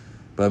 stars.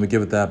 But I'm going to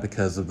give it that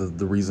because of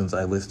the reasons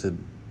I listed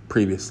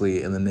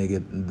previously in the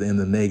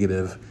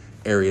negative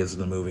areas of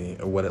the movie,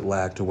 or what it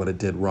lacked or what it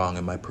did wrong,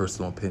 in my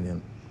personal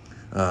opinion.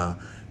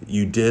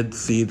 You did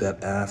see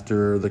that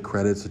after the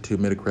credits, the 2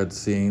 mid-credit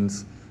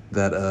scenes,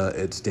 that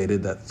it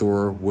stated that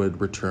Thor would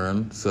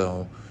return.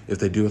 So if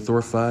they do a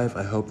Thor 5,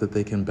 I hope that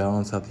they can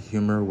balance out the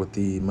humor with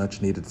the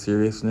much-needed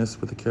seriousness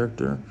with the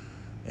character.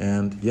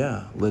 And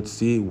yeah, let's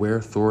see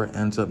where Thor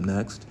ends up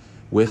next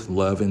with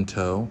Love in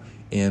tow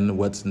in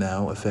what's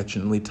now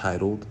affectionately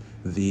titled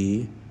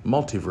the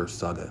Multiverse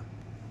Saga.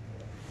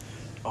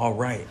 All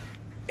right,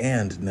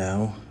 and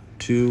now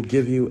to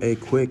give you a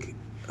quick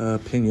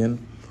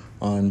opinion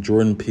on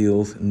Jordan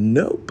Peele's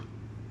Nope.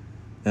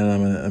 And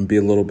I'm going to be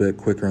a little bit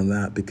quicker on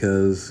that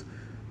because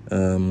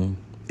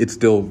it's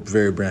still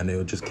very brand new.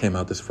 It just came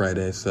out this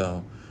Friday,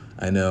 so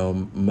I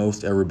know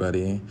most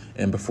everybody.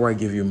 And before I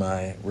give you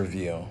my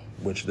review,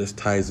 which this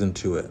ties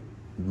into it,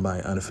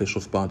 my unofficial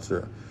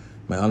sponsor.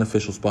 My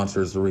unofficial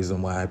sponsor is the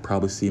reason why I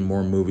probably see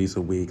more movies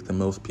a week than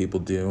most people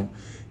do.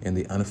 And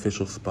the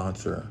unofficial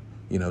sponsor,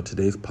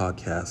 today's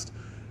podcast,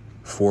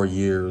 4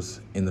 years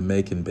in the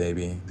making,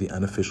 baby. The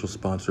unofficial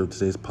sponsor of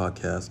today's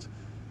podcast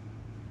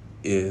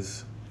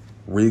is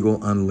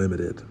Regal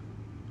Unlimited.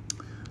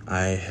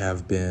 I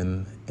have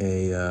been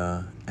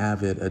a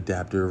avid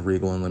adapter of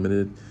Regal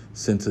Unlimited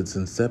since its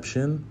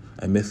inception.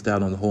 I missed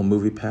out on the whole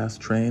Movie Pass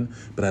train,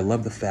 but I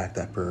love the fact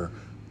that for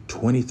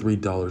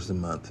 $23 a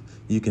month,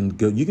 you can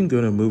go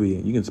to a movie,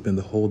 you can spend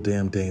the whole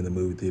damn day in the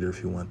movie theater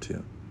if you want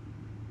to.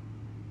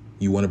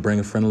 You want to bring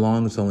a friend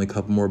along, it's only a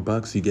couple more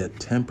bucks, you get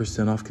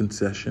 10% off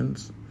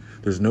concessions.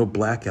 There's no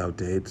blackout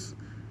dates.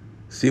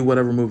 See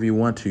whatever movie you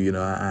want to.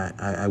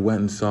 I went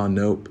and saw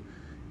Nope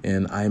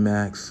in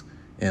IMAX,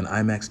 and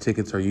IMAX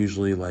tickets are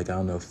usually like, I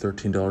don't know,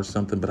 $13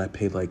 something, but I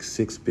paid like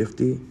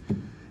 $6.50.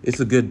 It's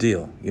a good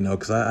deal,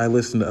 because I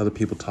listen to other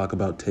people talk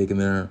about taking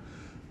their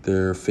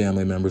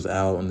family members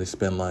out and they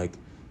spend like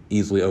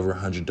easily over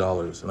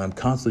 $100. And I'm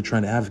constantly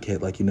trying to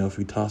advocate, like, if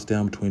you toss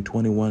down between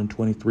 $21 and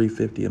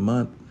 $23.50 a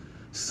month,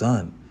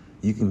 son,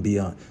 you can be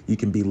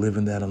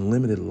living that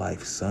unlimited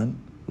life, son,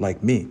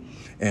 like me.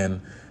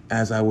 And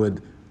as I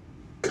would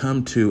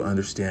come to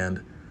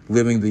understand,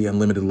 living the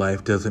unlimited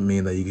life doesn't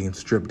mean that you can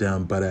strip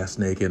down butt-ass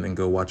naked and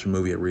go watch a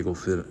movie at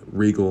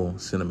Regal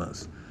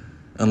Cinemas.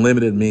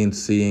 Unlimited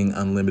means seeing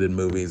unlimited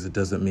movies. It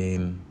doesn't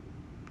mean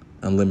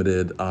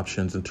unlimited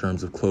options in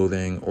terms of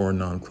clothing or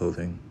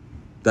non-clothing.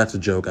 That's a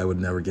joke. I would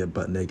never get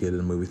butt naked in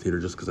a movie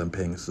theater just because I'm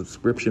paying a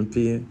subscription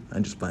fee.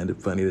 I just find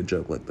it funny to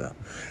joke like that.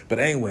 But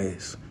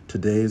anyways,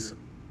 today's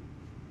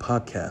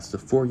podcast, the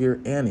 4-year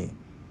Annie,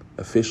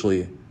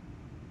 unofficially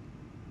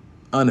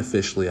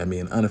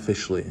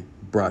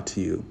brought to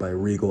you by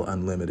Regal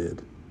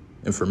Unlimited.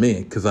 And for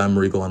me, because I'm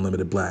Regal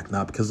Unlimited Black,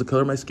 not because of the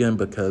color of my skin,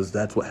 because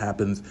that's what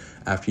happens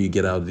after you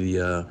get out of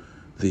the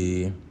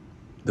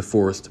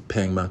forced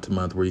paying month to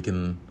month, where you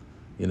can,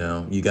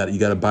 you got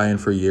to buy in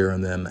for a year,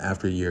 and then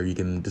after a year you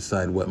can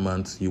decide what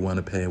months you want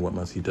to pay and what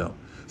months you don't.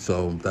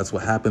 So that's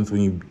what happens when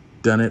you've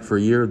done it for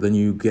a year. Then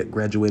you get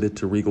graduated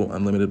to Regal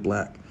Unlimited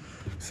Black.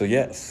 So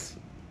yes,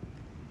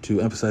 to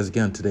emphasize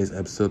again, today's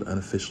episode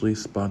unofficially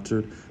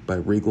sponsored by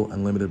Regal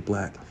Unlimited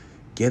Black.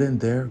 Get in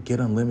there, get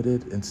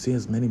unlimited, and see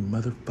as many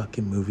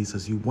motherfucking movies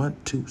as you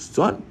want to,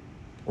 son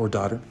or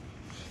daughter.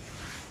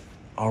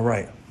 All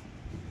right,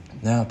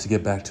 now to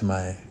get back to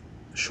my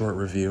short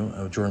review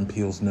of Jordan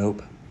Peele's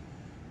Nope.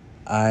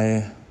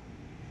 I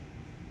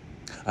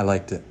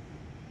liked it.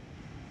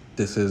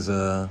 This is,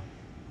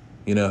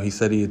 he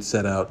said he had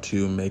set out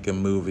to make a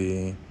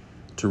movie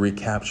to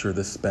recapture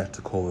the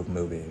spectacle of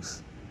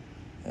movies.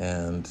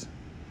 And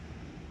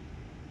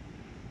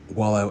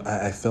while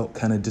I felt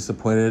kind of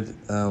disappointed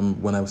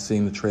when I was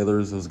seeing the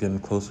trailers, it was getting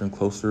closer and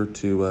closer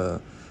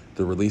to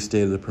the release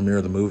date of the premiere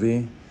of the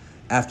movie.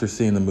 After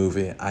seeing the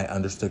movie, I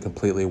understood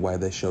completely why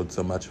they showed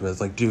so much of it. It's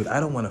like, dude,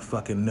 I don't want to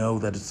fucking know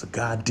that it's a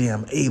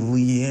goddamn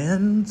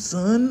alien,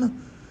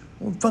 son.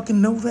 I don't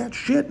fucking know that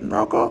shit,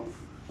 Rocco.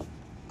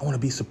 I want to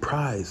be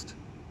surprised,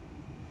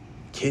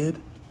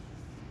 kid.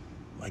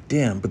 Like,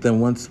 damn. But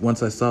then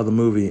once I saw the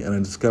movie and I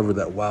discovered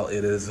that while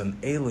it is an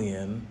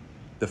alien,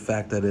 the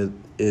fact that it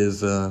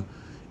is,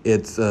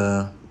 it's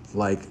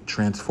like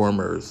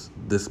Transformers,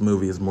 this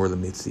movie is more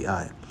than meets the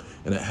eye.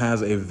 And it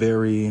has a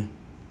very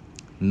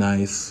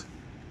nice,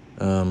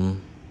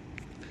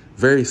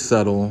 very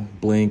subtle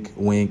blink,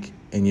 wink,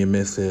 and you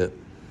miss it.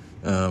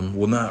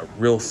 Well, not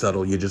real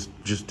subtle. You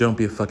just don't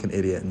be a fucking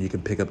idiot, and you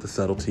can pick up the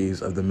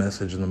subtleties of the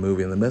message in the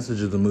movie. And the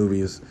message of the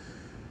movie is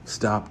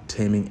stop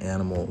taming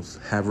animals.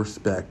 Have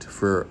respect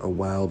for a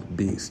wild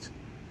beast.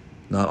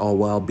 Not all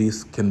wild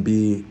beasts can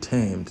be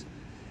tamed.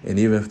 And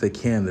even if they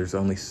can, there's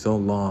only so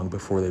long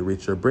before they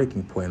reach their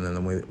breaking point. And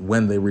then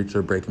when they reach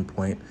their breaking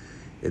point,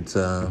 it's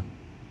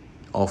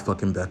all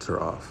fucking bets are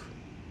off.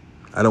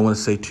 I don't want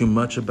to say too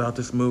much about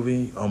this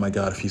movie. Oh my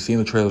God, if you've seen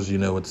the trailers, you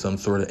know it's some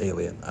sort of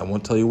alien. I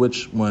won't tell you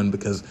which one,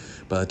 because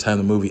by the time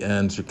the movie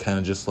ends, you're kind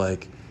of just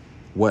like,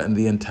 what in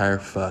the entire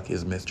fuck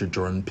is Mr.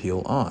 Jordan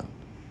Peele on?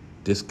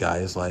 This guy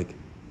is like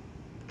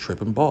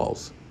tripping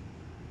balls.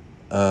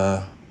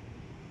 You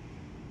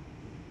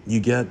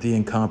get the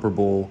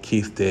incomparable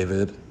Keith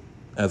David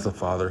as a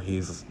father.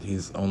 He's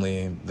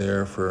only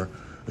there for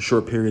a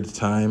short period of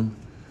time.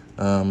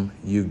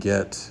 You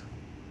get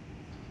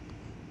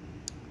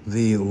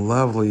the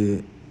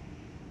lovely,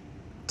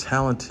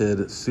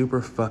 talented,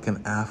 super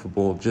fucking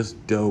affable, just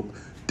dope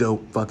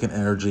fucking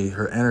energy.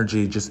 Her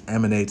energy just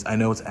emanates. I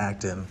know it's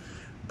acting,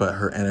 but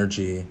her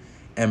energy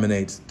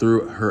emanates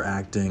through her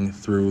acting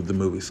through the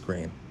movie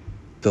screen.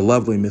 The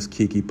lovely Miss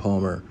Keke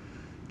Palmer,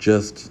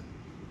 just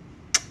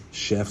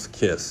chef's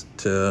kiss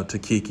to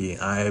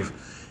Keke.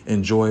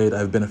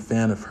 I've been a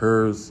fan of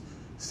hers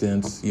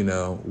since,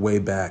 way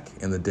back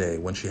in the day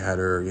when she had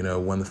her,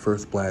 one of the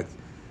first black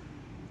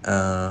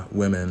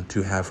women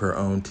to have her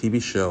own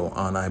TV show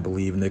on, I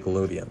believe,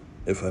 Nickelodeon,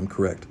 if I'm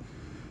correct.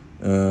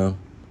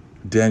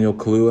 Daniel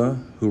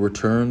Kaluuya, who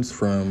returns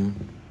from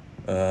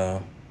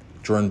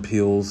Jordan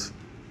Peele's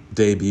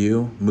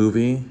debut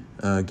movie,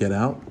 Get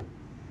Out.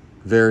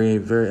 Very,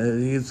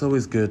 very. It's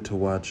always good to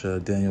watch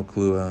Daniel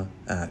Kaluuya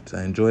act.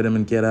 I enjoyed him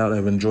in Get Out.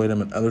 I've enjoyed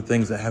him in other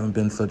things that haven't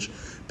been such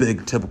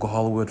big, typical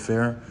Hollywood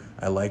fare.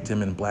 I liked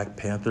him in Black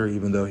Panther,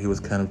 even though he was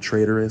kind of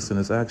traitorous in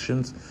his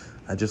actions.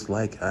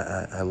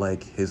 I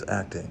like his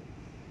acting.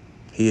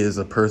 He is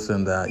a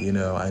person that,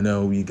 I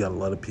know you got a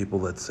lot of people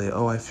that say,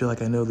 oh, I feel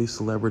like I know these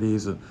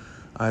celebrities and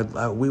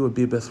we would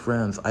be best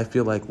friends. I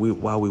feel like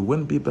while we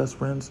wouldn't be best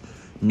friends,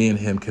 me and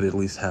him could at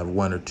least have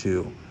one or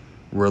two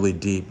really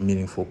deep,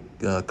 meaningful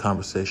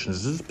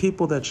conversations. There's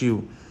people that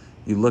you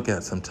look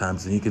at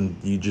sometimes and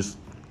you just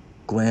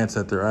glance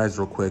at their eyes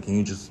real quick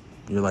and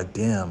you're like,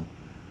 damn,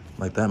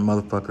 like that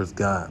motherfucker's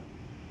got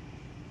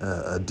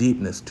a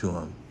deepness to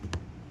him.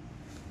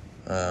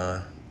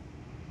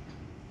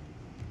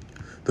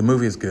 The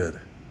movie is good.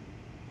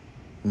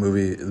 The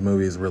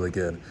movie is really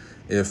good.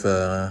 If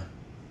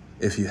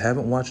you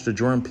haven't watched a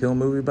Jordan Peele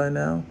movie by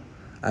now,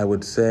 I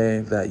would say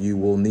that you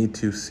will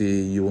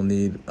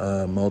need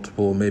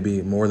multiple,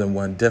 maybe more than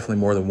one, definitely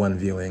more than one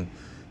viewing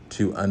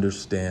to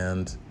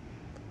understand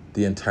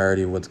the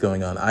entirety of what's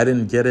going on. I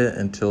didn't get it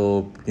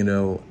until,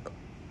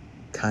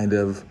 kind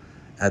of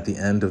at the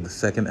end of the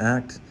second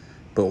act,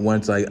 but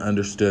once I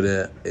understood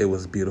it, it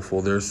was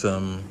beautiful. There's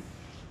some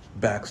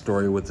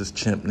backstory with this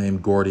chimp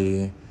named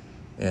Gordy,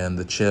 and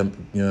the chimp,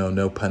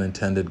 no pun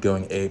intended,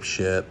 going ape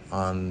shit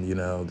on,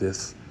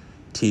 this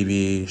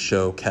TV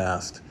show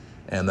cast.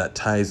 And that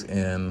ties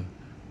in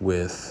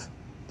with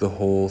the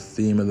whole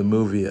theme of the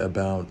movie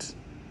about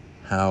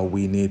how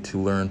we need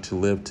to learn to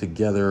live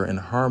together in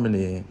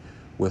harmony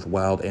with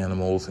wild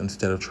animals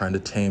instead of trying to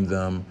tame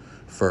them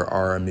for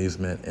our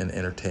amusement and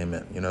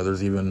entertainment.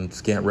 There's even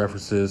scant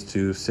references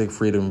to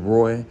Siegfried and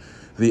Roy.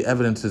 The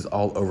evidence is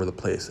all over the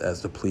place,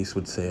 as the police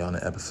would say on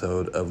an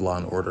episode of Law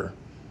and Order.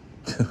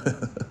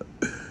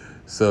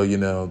 So,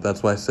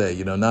 that's why I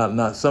say,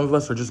 not some of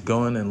us are just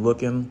going and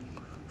looking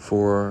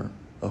for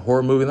a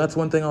horror movie. And that's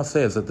one thing I'll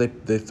say is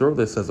that they throw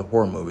this as a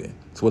horror movie.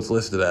 It's what's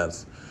listed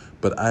as.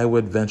 But I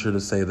would venture to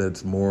say that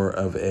it's more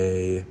of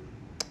a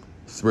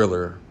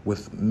thriller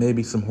with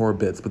maybe some horror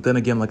bits. But then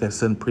again, like I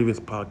said in previous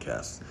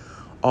podcasts,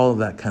 all of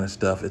that kind of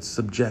stuff, it's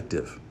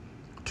subjective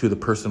to the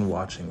person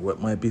watching.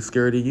 What might be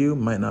scary to you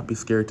might not be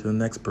scary to the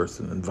next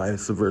person, and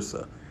vice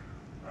versa.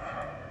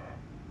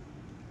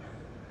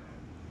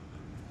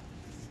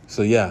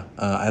 So yeah,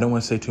 I don't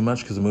want to say too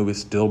much because the movie's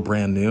still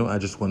brand new. I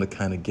just want to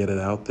kind of get it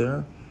out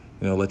there.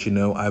 Let you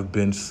know I've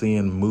been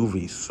seeing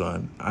movies,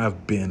 son.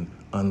 I've been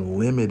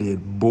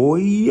unlimited,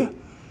 boy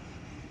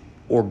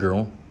or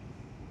girl.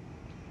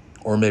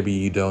 Or maybe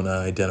you don't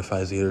identify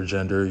as either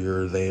gender,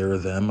 you're they or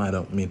them. I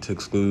don't mean to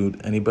exclude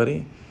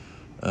anybody.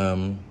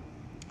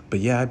 But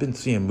yeah, I've been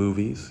seeing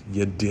movies.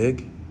 You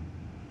dig?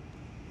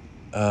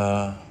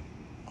 On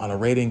a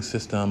rating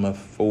system of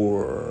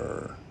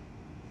 4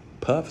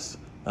 puffs,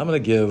 I'm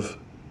going to give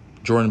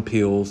Jordan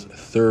Peele's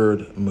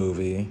third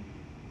movie,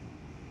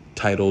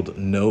 titled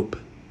Nope, !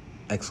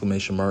 I'm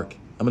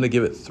going to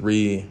give it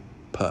 3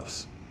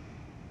 puffs.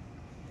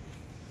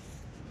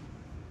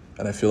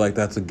 And I feel like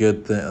that's a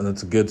good thing, and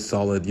that's a good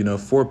solid,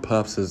 4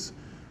 puffs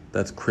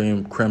that's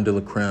creme de la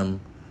creme.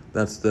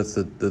 That's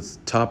the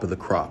top of the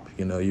crop.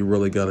 You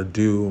really got to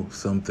do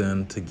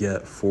something to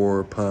get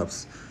 4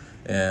 puffs.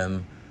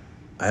 And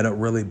I don't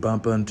really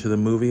bump into the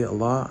movie a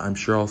lot. I'm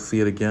sure I'll see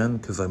it again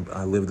because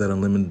I live that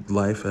unlimited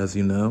life, as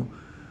you know.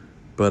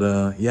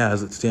 But yeah,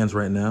 as it stands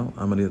right now,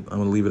 I'm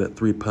gonna leave it at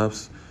 3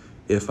 puffs.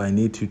 If I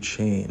need to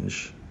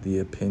change the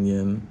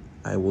opinion,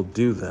 I will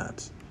do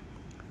that.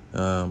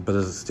 But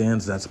as it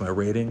stands, that's my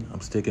rating.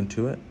 I'm sticking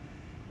to it.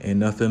 Ain't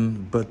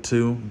nothing but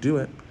to do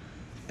it.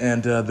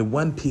 And the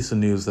one piece of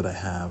news that I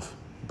have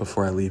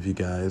before I leave you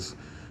guys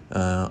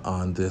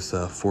on this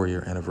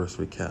 4-year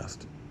anniversary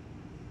cast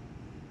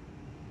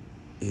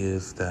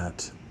is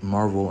that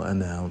Marvel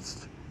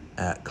announced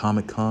at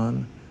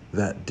Comic-Con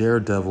that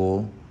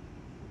Daredevil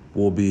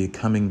will be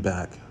coming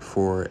back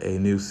for a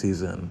new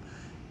season.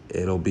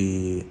 It'll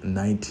be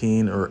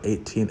 19 or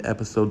 18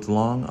 episodes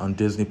long on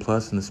Disney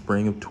Plus in the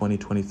spring of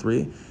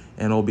 2023,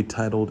 and it'll be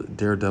titled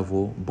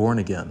Daredevil Born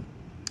Again.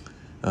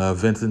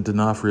 Vincent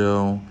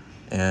D'Onofrio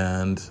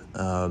and,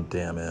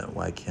 damn it,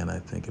 why can't I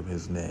think of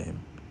his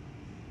name?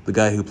 The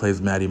guy who plays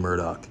Matty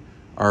Murdock.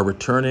 are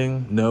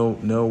returning.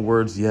 No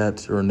words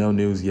yet, or no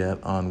news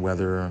yet on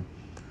whether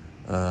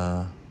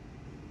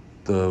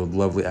the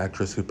lovely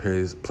actress who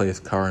plays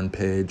Karen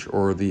Page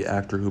or the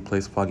actor who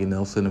plays Foggy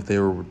Nelson, if they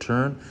were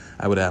return,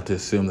 I would have to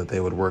assume that they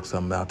would work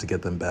something out to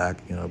get them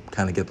back,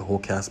 kind of get the whole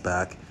cast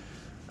back.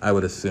 I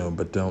would assume,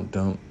 but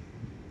don't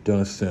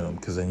assume,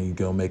 because then you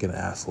go make an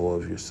asshole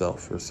of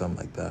yourself or something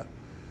like that.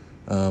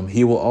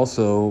 He will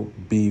also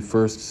be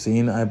first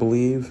seen, I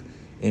believe,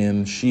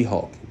 in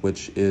She-Hulk,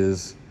 which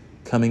is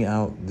coming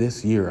out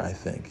this year, I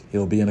think.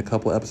 He'll be in a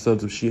couple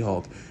episodes of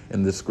She-Hulk,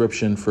 and the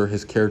description for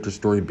his character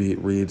story beat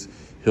reads,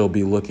 he'll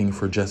be looking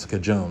for Jessica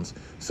Jones.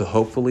 So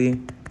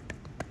hopefully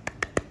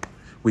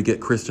we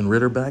get Kristen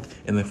Ritter back,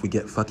 and if we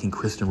get fucking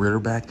Kristen Ritter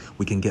back,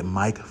 we can get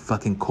Mike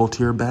fucking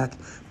Coulter back,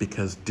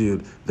 because,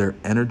 dude, their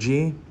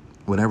energy,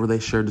 whenever they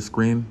shared the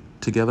screen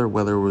together,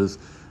 whether it was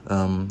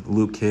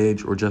Luke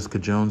Cage or Jessica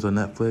Jones on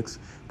Netflix,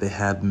 they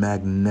had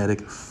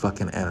magnetic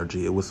fucking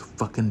energy. It was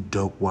fucking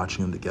dope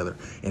watching them together,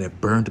 and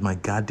it burned my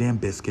goddamn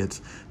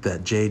biscuits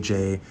that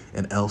JJ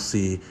and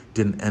LC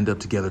didn't end up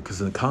together, because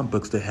in the comic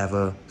books they have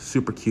a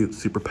super cute,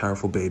 super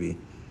powerful baby,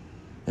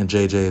 and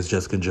JJ is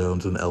Jessica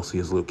Jones and LC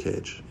is Luke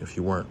Cage, if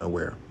you weren't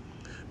aware.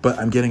 But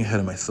I'm getting ahead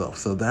of myself,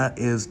 so that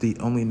is the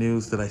only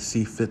news that I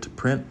see fit to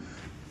print.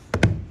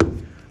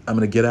 I'm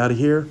gonna get out of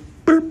here.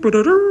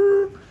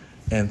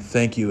 And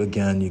thank you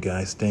again, you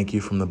guys. Thank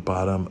you from the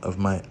bottom of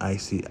my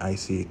icy,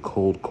 icy,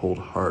 cold, cold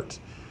heart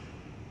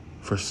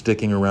for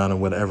sticking around in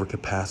whatever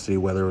capacity,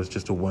 whether it was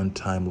just a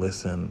one-time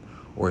listen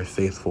or a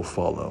faithful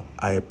follow.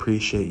 I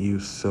appreciate you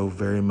so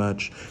very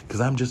much,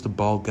 because I'm just a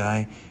bald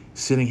guy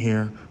sitting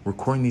here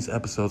recording these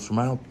episodes for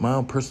my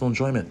own personal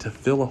enjoyment, to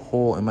fill a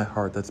hole in my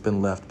heart that's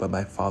been left by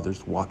my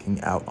father's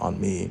walking out on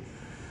me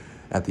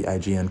at the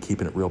IGN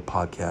Keeping It Real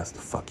podcast.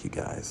 Fuck you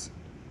guys.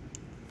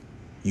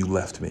 You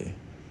left me.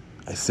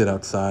 I sit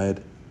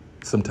outside.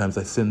 Sometimes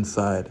I sit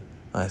inside.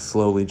 And I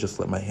slowly just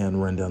let my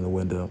hand run down the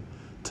window,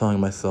 telling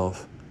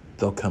myself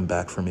they'll come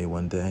back for me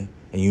one day.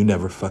 And you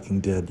never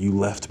fucking did. You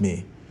left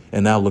me.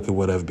 And now look at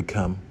what I've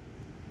become.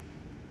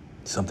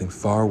 Something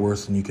far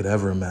worse than you could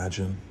ever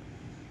imagine.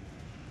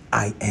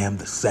 I am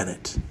the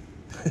Senate.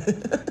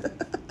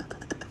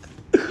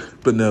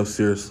 But no,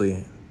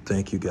 seriously,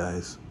 thank you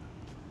guys.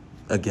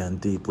 Again,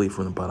 deeply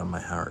from the bottom of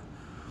my heart.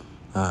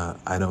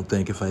 I don't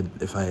think if I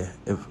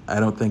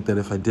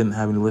didn't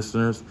have any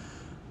listeners,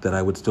 that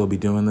I would still be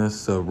doing this.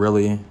 So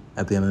really,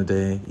 at the end of the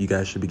day, you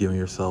guys should be giving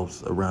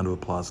yourselves a round of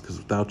applause, because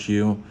without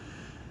you,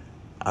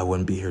 I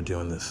wouldn't be here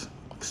doing this.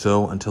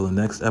 So until the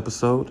next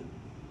episode,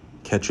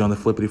 catch you on the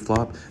flippity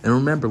flop. And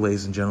remember,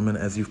 ladies and gentlemen,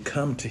 as you've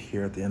come to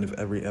hear at the end of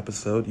every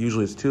episode,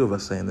 usually it's two of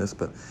us saying this,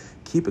 but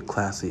keep it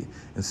classy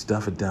and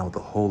stuff it down with a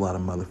whole lot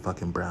of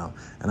motherfucking brown.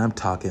 And I'm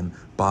talking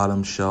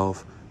bottom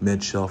shelf,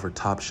 mid-shelf, or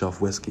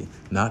top-shelf whiskey,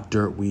 not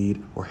dirt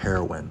weed or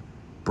heroin.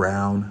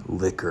 Brown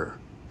liquor.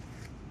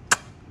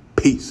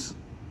 Peace.